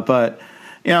 But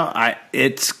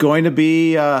it's going to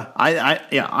be.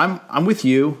 I'm with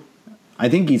you. I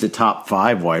think he's a top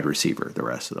 5 wide receiver the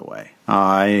rest of the way.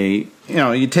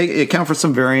 You account for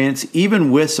some variance,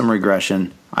 even with some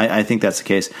regression. I think that's the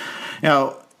case.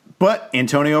 But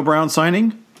Antonio Brown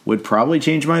signing would probably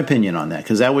change my opinion on that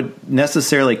because that would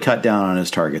necessarily cut down on his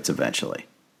targets eventually.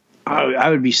 I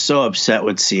would be so upset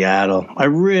with Seattle. I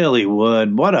really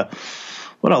would. What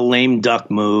a lame duck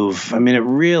move. It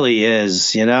really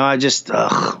is. I just,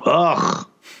 that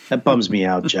bums me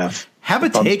out, Jeff. Have a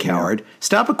take, Howard.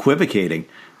 Stop equivocating.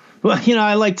 Well,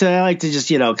 I like to just,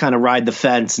 kind of ride the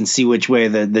fence and see which way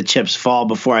the chips fall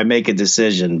before I make a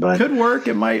decision. But could work.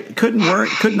 Couldn't work.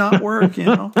 Could not work.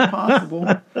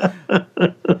 Possible.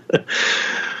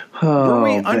 Were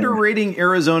we underrating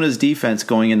Arizona's defense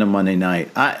going into Monday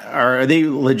night? Are they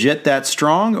legit that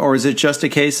strong, or is it just a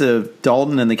case of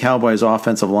Dalton and the Cowboys'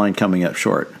 offensive line coming up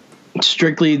short?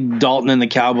 Strictly Dalton and the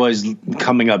Cowboys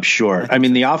coming up short.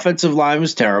 The offensive line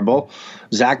was terrible.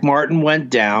 Zach Martin went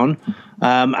down.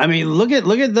 Look at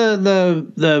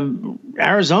the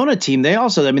Arizona team. They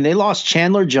also, they lost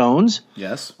Chandler Jones.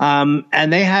 Yes.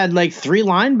 And they had like 3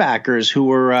 linebackers who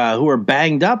were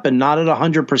banged up and not at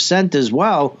 100% as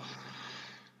well.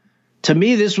 to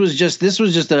me, this was just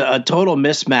a total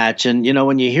mismatch. And, you know,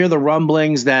 when you hear the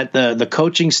rumblings that the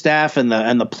coaching staff and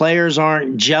the players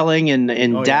aren't gelling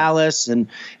in Dallas, and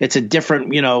it's a different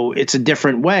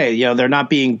way. You know, they're not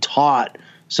being taught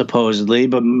supposedly,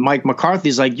 but Mike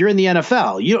McCarthy's like, you're in the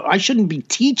NFL. I shouldn't be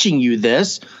teaching you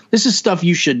this. This is stuff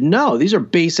you should know. These are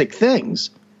basic things.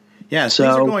 Yeah, so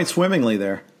things are going swimmingly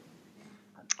there.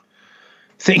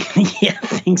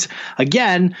 Things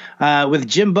again with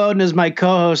Jim Bowden as my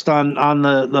co-host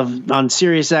on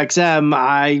Sirius XM.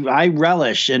 I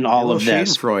relish in all of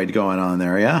this. Schadenfreude going on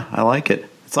there. Yeah, I like it.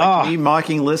 It's like me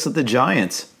mocking Liss at the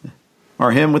Giants,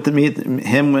 or him with me at the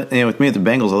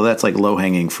Bengals. Well, that's like low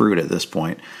hanging fruit at this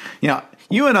point. You know,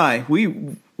 you and I, we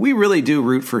really do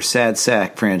root for sad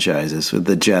sack franchises with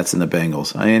the Jets and the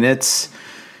Bengals. I mean, it's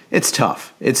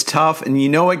tough. It's tough, and you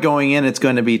know it going in. It's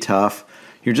going to be tough.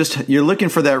 You're looking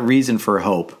for that reason for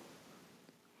hope.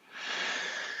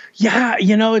 Yeah,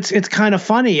 you know, it's kind of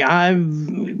funny.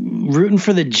 I'm rooting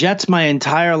for the Jets my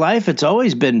entire life. It's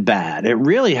always been bad. It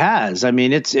really has. I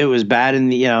mean, it was bad in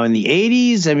the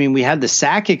 80s. I mean, we had the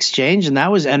sack exchange, and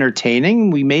that was entertaining.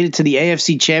 We made it to the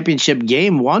AFC Championship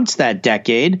game once that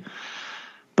decade.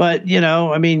 But, you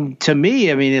know, I mean, to me,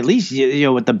 at least, you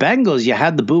know, with the Bengals, you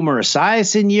had the Boomer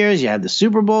Esiason years, you had the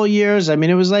Super Bowl years. I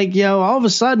mean, it was like, you know, all of a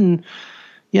sudden,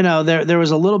 you know, there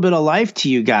was a little bit of life to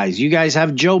you guys. You guys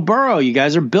have Joe Burrow. You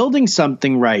guys are building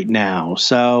something right now.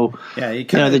 So, yeah,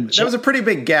 that was a pretty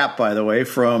big gap, by the way,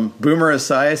 from Boomer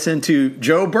Esiason to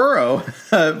Joe Burrow.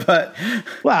 But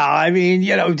well, I mean,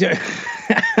 you know,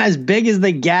 as big as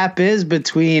the gap is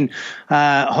between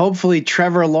hopefully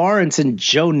Trevor Lawrence and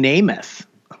Joe Namath.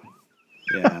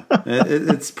 Yeah,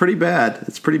 it's pretty bad.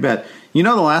 It's pretty bad. You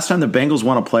know, the last time the Bengals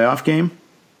won a playoff game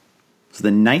was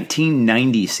the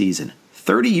 1990 season.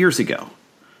 30 years ago.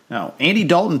 Now, Andy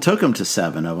Dalton took them to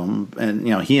 7 of them, and you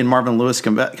know he and Marvin Lewis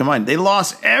combined. They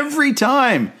lost every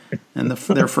time in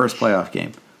their first playoff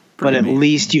game. But at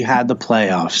least you had the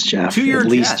playoffs, Jeff. To your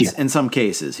Jets in some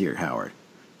cases here, Howard.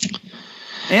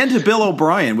 And to Bill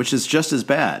O'Brien, which is just as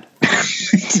bad.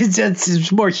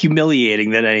 It's more humiliating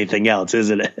than anything else,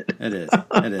 isn't it? It is.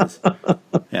 It is.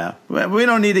 Yeah. We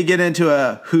don't need to get into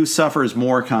a who suffers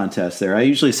more contest there. I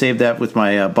usually save that with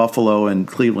my Buffalo and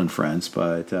Cleveland friends.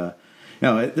 But, you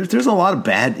know, there's a lot of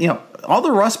bad, you know, all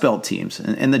the Rust Belt teams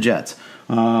and the Jets.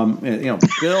 You know,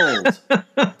 Bills,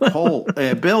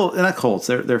 not Colts,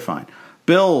 they're fine.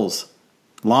 Bills,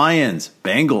 Lions,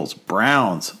 Bengals,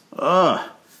 Browns.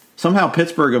 Somehow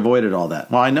Pittsburgh avoided all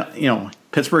that. Well, I know, you know,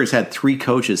 Pittsburgh's had 3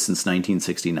 coaches since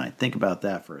 1969. Think about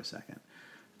that for a second.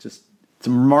 Just it's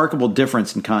a remarkable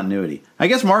difference in continuity. I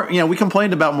guess we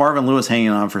complained about Marvin Lewis hanging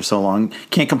on for so long.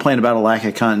 Can't complain about a lack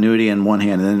of continuity on one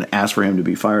hand and then ask for him to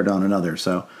be fired on another.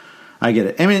 So I get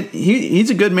it. I mean, he's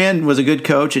a good man, was a good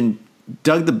coach, and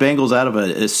dug the Bengals out of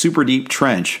a super deep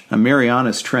trench, a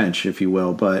Marianas Trench, if you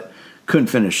will, but couldn't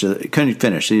finish.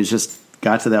 He just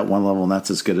got to that one level, and that's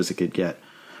as good as it could get.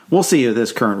 We'll see with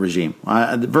this current regime.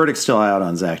 The verdict's still out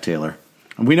on Zach Taylor.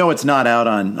 We know it's not out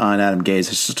on Adam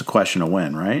Gase. It's just a question of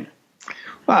when, right?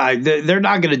 Well, they're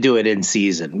not going to do it in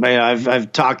season.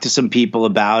 I've talked to some people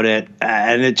about it,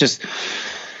 and it just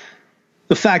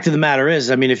the fact of the matter is,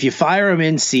 I mean, if you fire him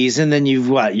in season, then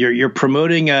you're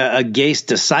promoting a Gase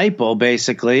disciple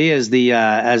basically as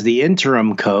the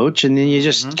interim coach, and then you're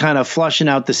just kind of flushing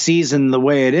out the season the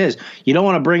way it is. You don't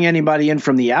want to bring anybody in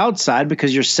from the outside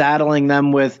because you're saddling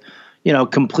them with, you know,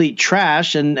 complete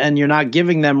trash, and you're not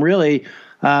giving them really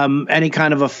any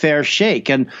kind of a fair shake.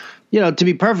 And you know, to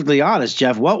be perfectly honest,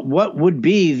 Jeff, what would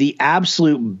be the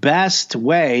absolute best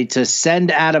way to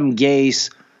send Adam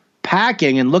Gase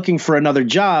packing and looking for another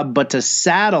job, but to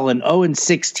saddle an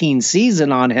 0-16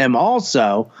 season on him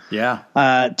also? Yeah.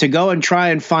 To go and try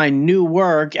and find new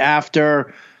work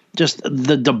after just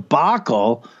the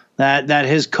debacle that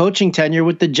his coaching tenure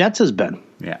with the Jets has been.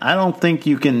 Yeah, I don't think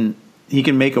he can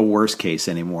make a worse case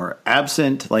anymore,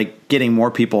 absent like getting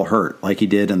more people hurt like he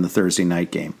did in the Thursday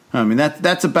night game. I mean,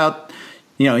 that's about,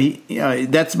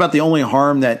 that's about the only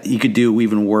harm that he could do.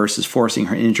 Even worse is forcing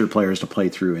injured players to play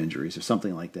through injuries or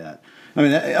something like that. I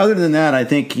mean, other than that, I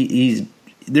think his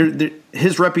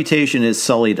reputation is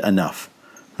sullied enough.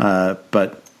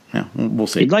 But yeah, we'll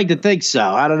see. You'd like to think so.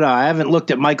 I don't know. I haven't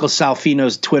looked at Michael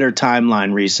Salfino's Twitter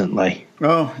timeline recently.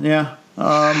 Oh yeah,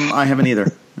 I haven't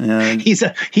either. He's a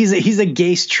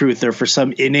Gase truther for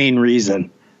some inane reason.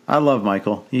 I love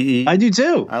Michael. I do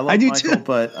too. I love Michael,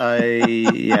 but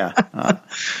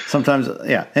sometimes,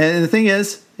 yeah. And the thing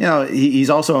is, you know, he's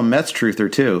also a Mets truther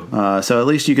too. So at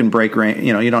least you can break,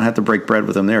 you know, you don't have to break bread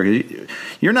with him there.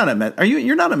 You're not a Met.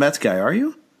 You're not a Mets guy, are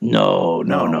you? No.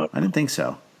 I didn't think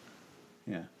so.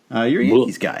 Yeah. You're a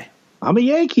Yankees guy. I'm a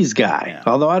Yankees guy,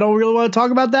 although I don't really want to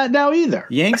talk about that now either.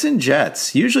 Yanks and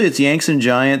Jets. Usually it's Yanks and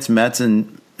Giants, Mets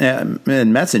and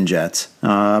Jets.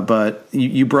 But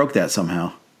you broke that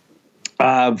somehow.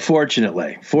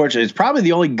 Fortunately, it's probably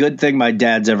the only good thing my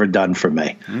dad's ever done for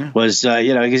me was,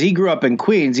 because he grew up in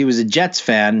Queens. He was a Jets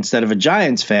fan instead of a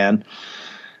Giants fan.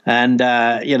 And,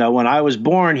 when I was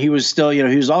born, he was still, he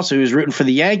was rooting for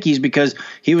the Yankees because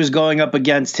he was going up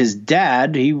against his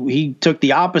dad. He took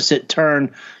the opposite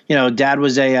turn. Dad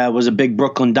was a big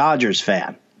Brooklyn Dodgers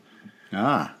fan.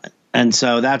 And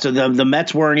so that's the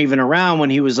Mets weren't even around when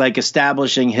he was like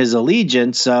establishing his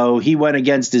allegiance. So he went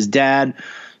against his dad,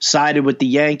 sided with the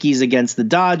Yankees against the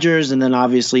Dodgers, and then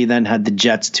obviously had the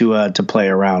Jets to play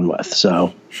around with.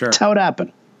 So that's how it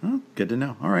happened. Oh, good to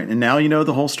know. All right. And now you know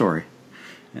the whole story.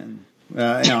 And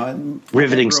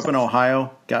riveting. I grew up in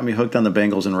Ohio, got me hooked on the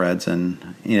Bengals and Reds, and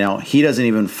he doesn't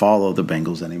even follow the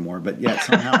Bengals anymore. But yet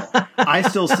somehow I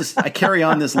carry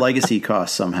on this legacy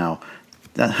cost somehow.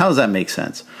 How does that make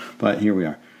sense? But here we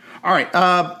are. All right,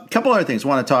 a couple other things I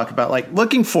want to talk about, like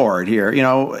looking forward here.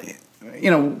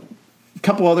 A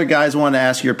couple other guys wanted to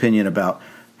ask your opinion about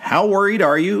how worried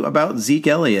are you about Zeke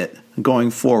Elliott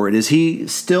going forward? Is he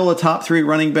still a top 3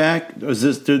 running back? Or is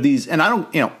this and I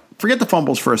don't forget the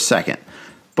fumbles for a second,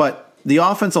 but the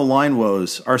offensive line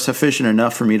woes are sufficient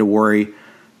enough for me to worry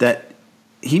that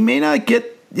he may not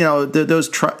get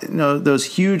those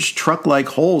huge truck-like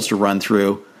holes to run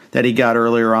through that he got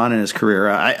earlier on in his career.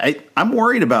 I'm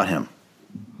worried about him.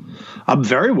 I'm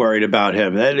very worried about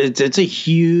him. It's a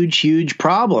huge, huge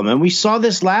problem, and we saw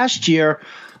this last year.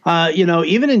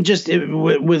 Even in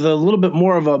with a little bit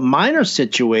more of a minor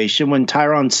situation when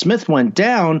Tyron Smith went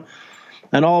down.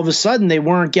 And all of a sudden, they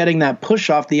weren't getting that push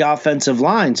off the offensive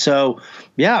line. So,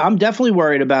 yeah, I'm definitely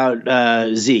worried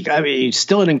about Zeke. I mean, he's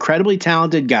still an incredibly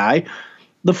talented guy.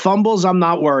 The fumbles, I'm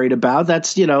not worried about.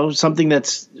 That's, something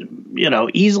that's,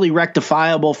 easily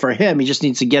rectifiable for him. He just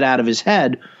needs to get out of his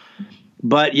head.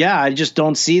 But, yeah, I just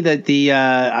don't see that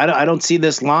I don't see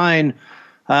this line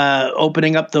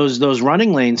opening up those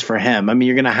running lanes for him. I mean,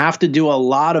 you're going to have to do a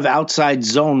lot of outside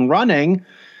zone running.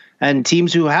 And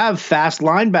teams who have fast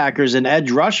linebackers and edge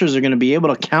rushers are going to be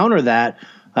able to counter that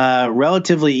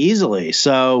relatively easily.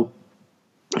 So,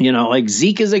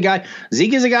 Zeke is a guy.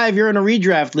 If you're in a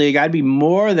redraft league, I'd be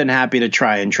more than happy to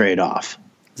try and trade off.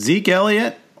 Zeke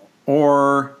Elliott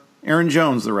or Aaron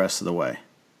Jones the rest of the way?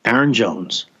 Aaron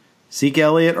Jones. Zeke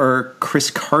Elliott or Chris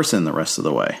Carson the rest of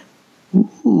the way?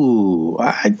 Ooh,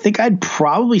 I think I'd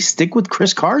probably stick with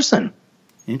Chris Carson.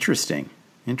 Interesting.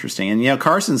 And,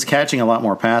 Carson's catching a lot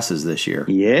more passes this year.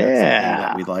 Yeah. That's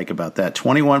that we like about that.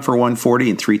 21 for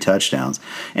 140 and 3 touchdowns.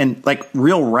 And,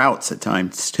 real routes at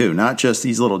times, too, not just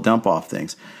these little dump-off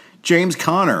things. James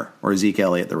Conner or Zeke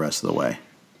Elliott the rest of the way?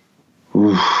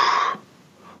 Oof.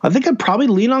 I think I'd probably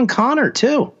lean on Conner,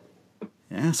 too.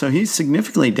 Yeah, so he's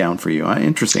significantly down for you.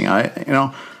 Interesting.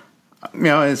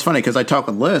 It's funny because I talk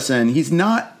with Liz, and he's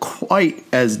not quite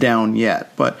as down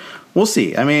yet, but we'll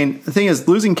see. I mean, the thing is,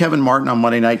 losing Kevin Martin on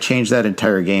Monday night changed that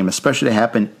entire game, especially to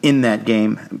happen in that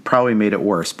game. Probably made it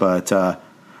worse, but I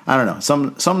don't know.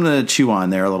 Something to chew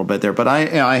on there a little bit there. But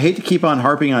I hate to keep on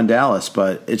harping on Dallas,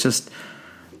 but it's just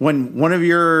when one of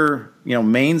your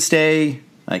mainstay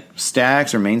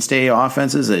stacks or mainstay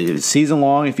offenses, season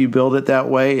long, if you build it that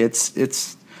way,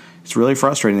 it's really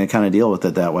frustrating to kind of deal with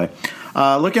it that way.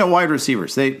 Look at wide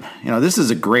receivers. This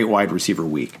is a great wide receiver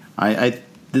week.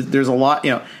 There's a lot,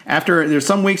 after there's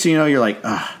some weeks, you're like,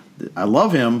 I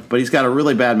love him, but he's got a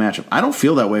really bad matchup. I don't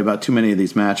feel that way about too many of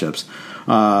these matchups.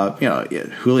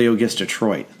 Julio gets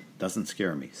Detroit. Doesn't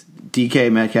scare me. DK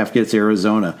Metcalf gets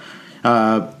Arizona.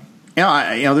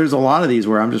 There's a lot of these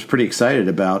where I'm just pretty excited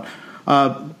about.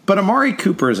 But Amari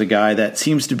Cooper is a guy that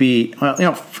seems to be,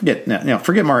 forget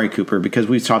Amari Cooper because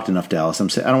we've talked enough Dallas. I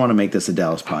don't want to make this a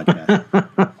Dallas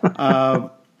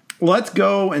podcast. Let's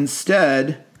go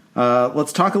instead.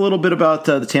 Let's talk a little bit about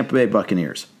the Tampa Bay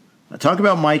Buccaneers. Talk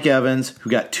about Mike Evans, who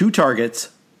got 2 targets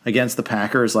against the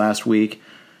Packers last week.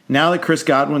 Now that Chris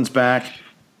Godwin's back,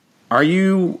 are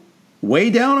you way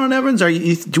down on Evans?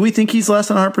 Do we think he's less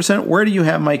than 100%? Where do you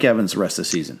have Mike Evans the rest of the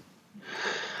season?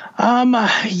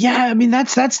 Yeah, I mean,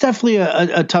 that's definitely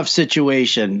a tough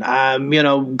situation.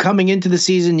 Coming into the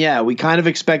season, we kind of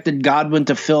expected Godwin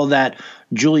to fill that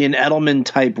Julian Edelman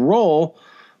type role,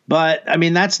 but I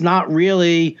mean, that's not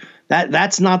really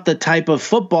that's not the type of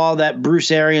football that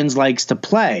Bruce Arians likes to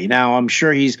play. Now, I'm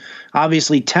sure he's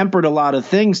obviously tempered a lot of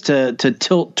things to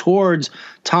tilt towards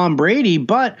Tom Brady,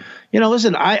 but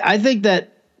listen, I think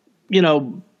that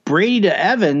Brady to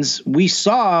Evans, we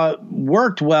saw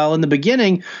worked well in the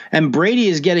beginning, and Brady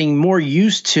is getting more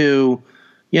used to,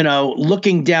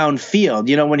 looking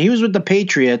downfield. When he was with the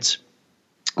Patriots,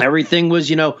 everything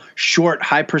was, short,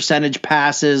 high percentage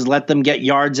passes, let them get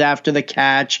yards after the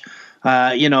catch,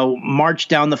 march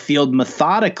down the field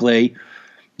methodically.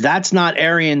 That's not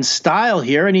Arians' style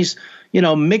here. And he's,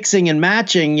 mixing and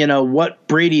matching, what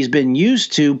Brady's been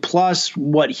used to plus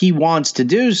what he wants to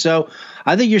do. So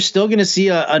I think you're still going to see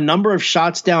a number of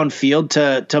shots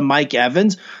downfield to Mike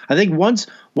Evans. I think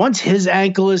once his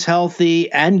ankle is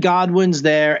healthy and Godwin's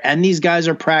there and these guys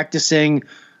are practicing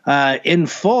in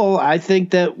full, I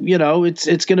think that,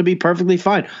 it's going to be perfectly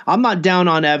fine. I'm not down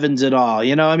on Evans at all.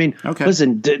 Okay.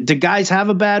 Listen, do guys have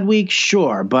a bad week?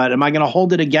 Sure. But am I going to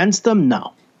hold it against them?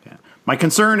 No. My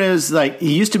concern is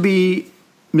he used to be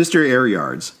Mr. Air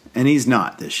Yards, and he's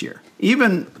not this year.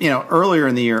 Even, earlier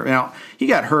in the year, he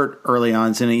got hurt early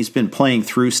on, and he's been playing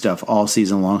through stuff all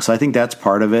season long. So I think that's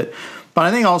part of it. But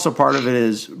I think also part of it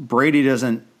is Brady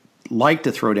doesn't like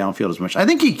to throw downfield as much. I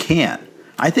think he can.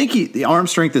 I think the arm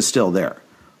strength is still there.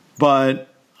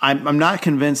 But I'm not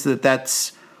convinced that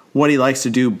that's what he likes to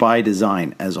do by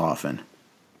design as often.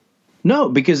 No,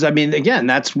 because again,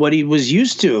 that's what he was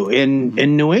used to in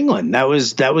New England. That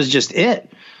was just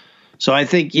it. So I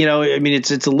think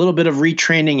it's a little bit of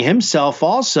retraining himself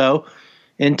also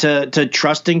into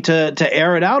trusting to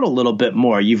air it out a little bit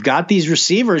more. You've got these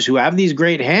receivers who have these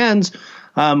great hands,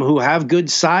 who have good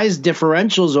size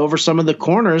differentials over some of the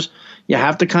corners. You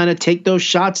have to kind of take those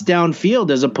shots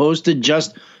downfield as opposed to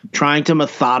just trying to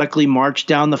methodically march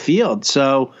down the field.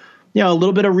 So, a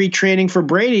little bit of retraining for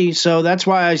Brady. So that's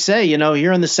why I say,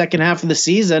 here in the second half of the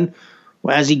season,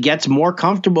 as he gets more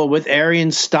comfortable with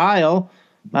Arians' style,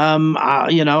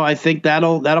 I think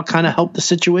that'll kind of help the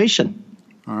situation.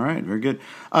 All right, very good.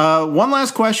 One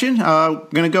last question. We're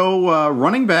going to go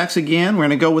running backs again. We're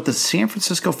going to go with the San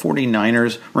Francisco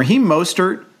 49ers. Raheem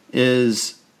Mostert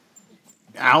is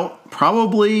out,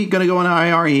 probably going to go on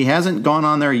IR. He hasn't gone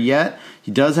on there yet. He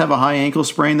does have a high ankle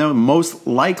sprain, though. Most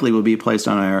likely will be placed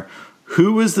on IR.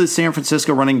 Who is the San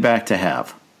Francisco running back to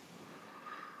have?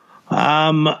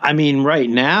 Right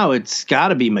now it's got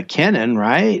to be McKinnon,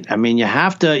 right? You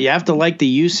have to like the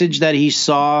usage that he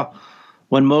saw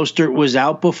when Mostert was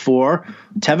out before.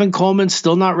 Tevin Coleman's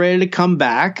still not ready to come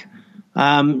back.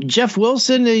 Jeff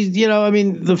Wilson is,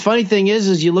 the funny thing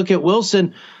is you look at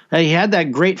Wilson. He had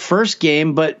that great first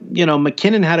game, but,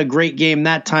 McKinnon had a great game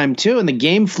that time too. And the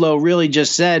game flow really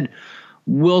just said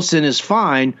Wilson is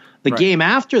fine. The game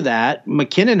after that,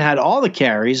 McKinnon had all the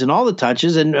carries and all the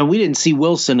touches, and we didn't see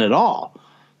Wilson at all.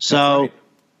 So,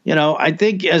 I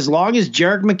think as long as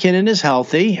Jerick McKinnon is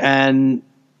healthy and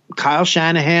Kyle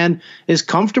Shanahan is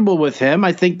comfortable with him,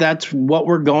 I think that's what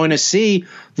we're going to see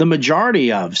the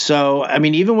majority of. So,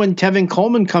 even when Tevin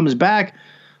Coleman comes back,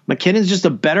 McKinnon's just a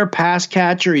better pass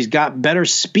catcher. He's got better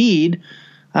speed.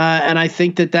 And I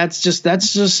think that's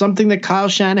just something that Kyle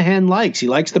Shanahan likes. He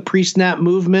likes the pre-snap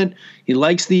movement. He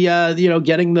likes the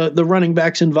getting the running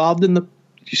backs involved into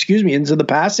the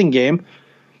passing game.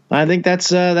 I think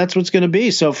that's what's going to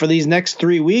be. So for these next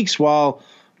 3 weeks, while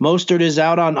Mostert is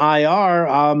out on IR,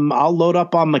 I'll load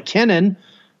up on McKinnon,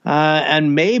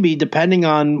 and maybe depending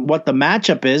on what the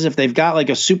matchup is, if they've got like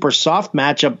a super soft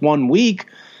matchup 1 week,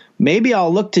 maybe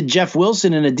I'll look to Jeff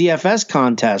Wilson in a DFS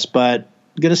contest, but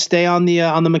going to stay on the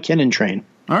McKinnon train.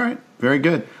 All right, very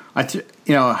good.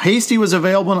 Hasty was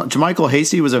available. JaMycal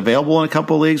Hasty was available in a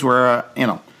couple of leagues where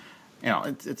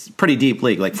it's a pretty deep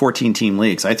league, like 14-team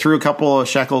leagues. I threw a couple of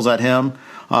shekels at him.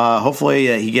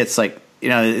 Hopefully he gets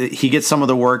he gets some of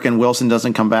the work and Wilson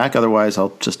doesn't come back. Otherwise,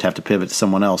 I'll just have to pivot to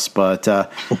someone else. But the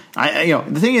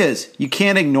thing is, you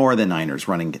can't ignore the Niners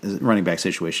running back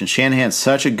situation. Shanahan's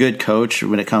such a good coach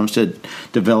when it comes to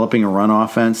developing a run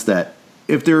offense that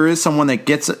if there is someone that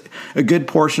gets a good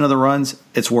portion of the runs,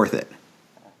 it's worth it.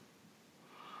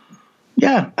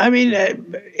 Yeah,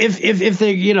 if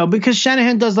they, because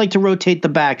Shanahan does like to rotate the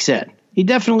backs in. He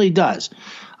definitely does.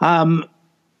 I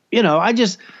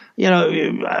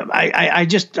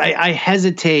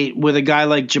hesitate with a guy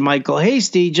like JaMycal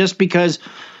Hasty just because,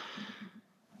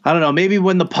 I don't know, maybe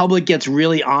when the public gets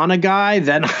really on a guy,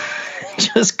 then it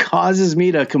just causes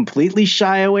me to completely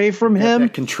shy away from him.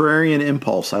 That contrarian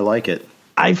impulse, I like it.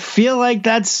 I feel like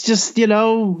that's just,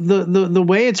 the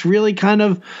way it's really kind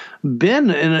of been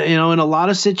in a lot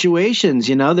of situations.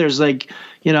 There's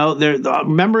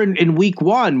remember in week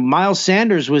 1, Miles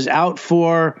Sanders was out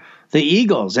for the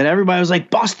Eagles and everybody was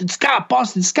like, Boston Scott.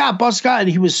 And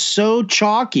he was so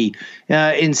chalky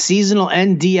in seasonal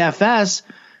and DFS.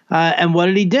 And what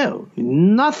did he do?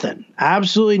 Nothing.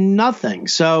 Absolutely nothing.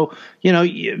 So,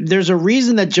 there's a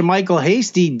reason that JaMycal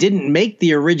Hasty didn't make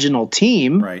the original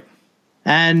team. Right.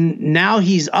 And now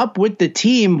he's up with the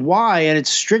team. Why? And it's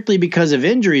strictly because of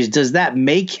injuries. Does that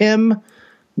make him,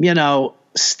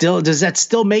 does that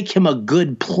still make him a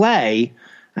good play?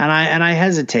 And I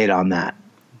hesitate on that.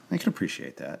 I can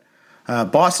appreciate that.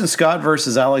 Boston Scott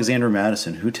versus Alexander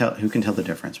Madison. Who can tell the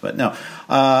difference? But no.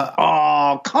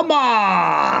 Come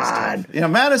on.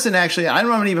 Madison actually, I'm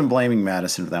not even blaming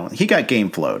Madison for that one. He got game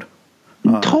flowed.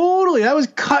 Totally. That was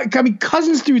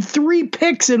Cousins threw 3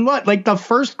 picks in the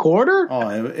first quarter?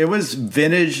 Oh, it was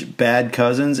vintage bad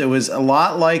Cousins. It was a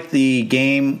lot like the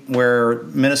game where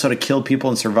Minnesota killed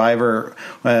people in Survivor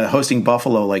hosting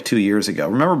Buffalo 2 years ago.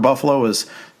 Remember Buffalo was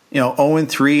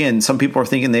 0-3 and some people were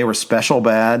thinking they were special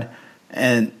bad.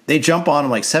 And they jump on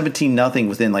them 17-0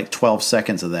 within 12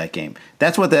 seconds of that game.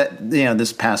 That's what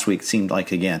this past week seemed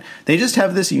like again. They just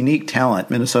have this unique talent,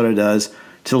 Minnesota does,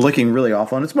 to looking really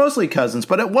awful. And it's mostly Cousins,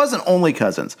 but it wasn't only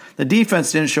Cousins. The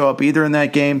defense didn't show up either in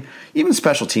that game. Even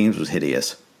special teams was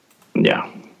hideous.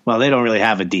 Yeah. Well, they don't really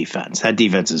have a defense. That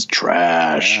defense is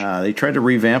trash. They tried to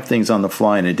revamp things on the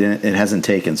fly, and it hasn't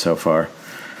taken so far.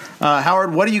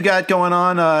 Howard, what do you got going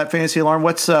on at Fantasy Alarm?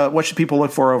 What should people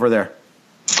look for over there?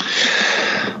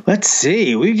 Let's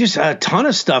see. We've just a ton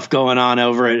of stuff going on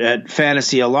over at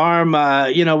Fantasy Alarm.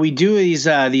 We do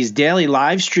these daily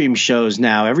live stream shows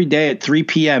now every day at 3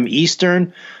 p.m.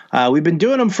 Eastern. We've been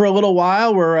doing them for a little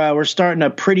while. We're starting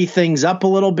to pretty things up a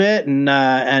little bit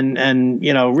and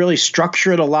really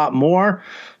structure it a lot more.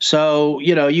 So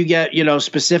you get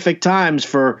specific times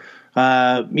for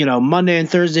Monday and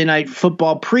Thursday night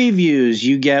football previews.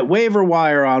 You get waiver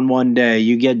wire on one day.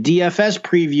 You get DFS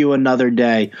preview another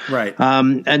day. Right.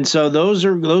 And so those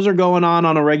are going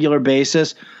on a regular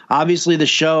basis. Obviously, the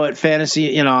show at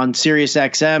Fantasy, on Sirius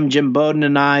XM, Jim Bowden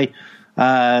and I,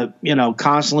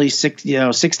 constantly 6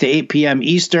 to 8 p.m.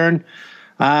 Eastern.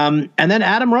 And then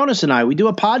Adam Ronis and I, we do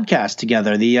a podcast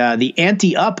together, the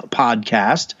Ante Up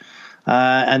podcast.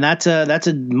 And that's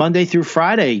a Monday through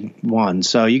Friday one.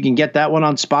 So you can get that one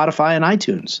on Spotify and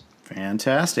iTunes.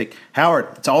 Fantastic. Howard,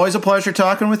 it's always a pleasure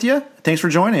talking with you. Thanks for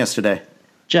joining us today.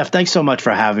 Jeff, thanks so much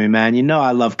for having me, man.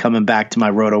 I love coming back to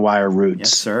my RotoWire roots.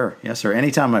 Yes, sir. Yes, sir.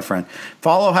 Anytime, my friend.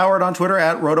 Follow Howard on Twitter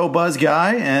at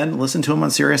RotoBuzzGuy and listen to him on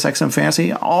SiriusXM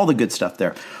Fantasy. All the good stuff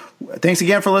there. Thanks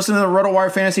again for listening to the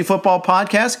RotoWire Fantasy Football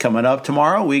Podcast. Coming up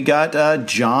tomorrow, we got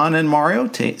John and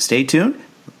Mario. Stay tuned.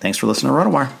 Thanks for listening to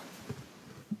RotoWire.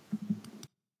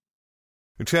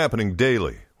 It's happening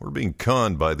daily. We're being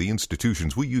conned by the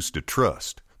institutions we used to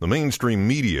trust. The mainstream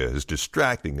media is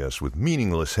distracting us with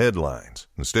meaningless headlines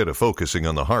instead of focusing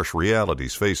on the harsh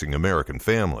realities facing American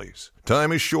families.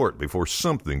 Time is short before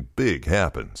something big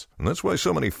happens, and that's why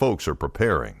so many folks are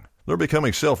preparing. They're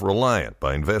becoming self-reliant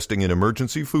by investing in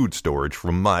emergency food storage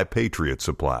from My Patriot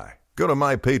Supply. Go to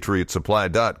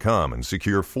MyPatriotSupply.com and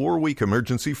secure 4-week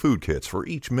emergency food kits for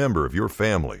each member of your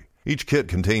family. Each kit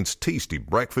contains tasty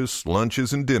breakfasts,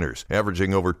 lunches, and dinners,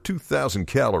 averaging over 2,000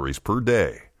 calories per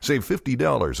day. Save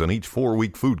 $50 on each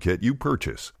 4-week food kit you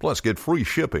purchase. Plus, get free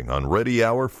shipping on Ready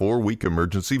Hour 4-week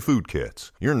emergency food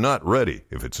kits. You're not ready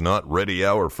if it's not Ready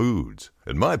Hour Foods.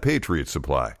 At My Patriot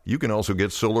Supply, you can also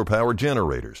get solar power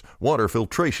generators, water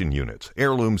filtration units,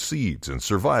 heirloom seeds, and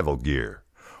survival gear.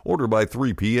 Order by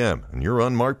 3 p.m. and your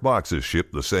unmarked boxes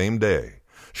ship the same day.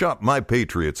 Shop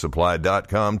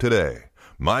MyPatriotSupply.com today.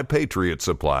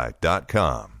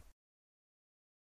 MyPatriotSupply.com.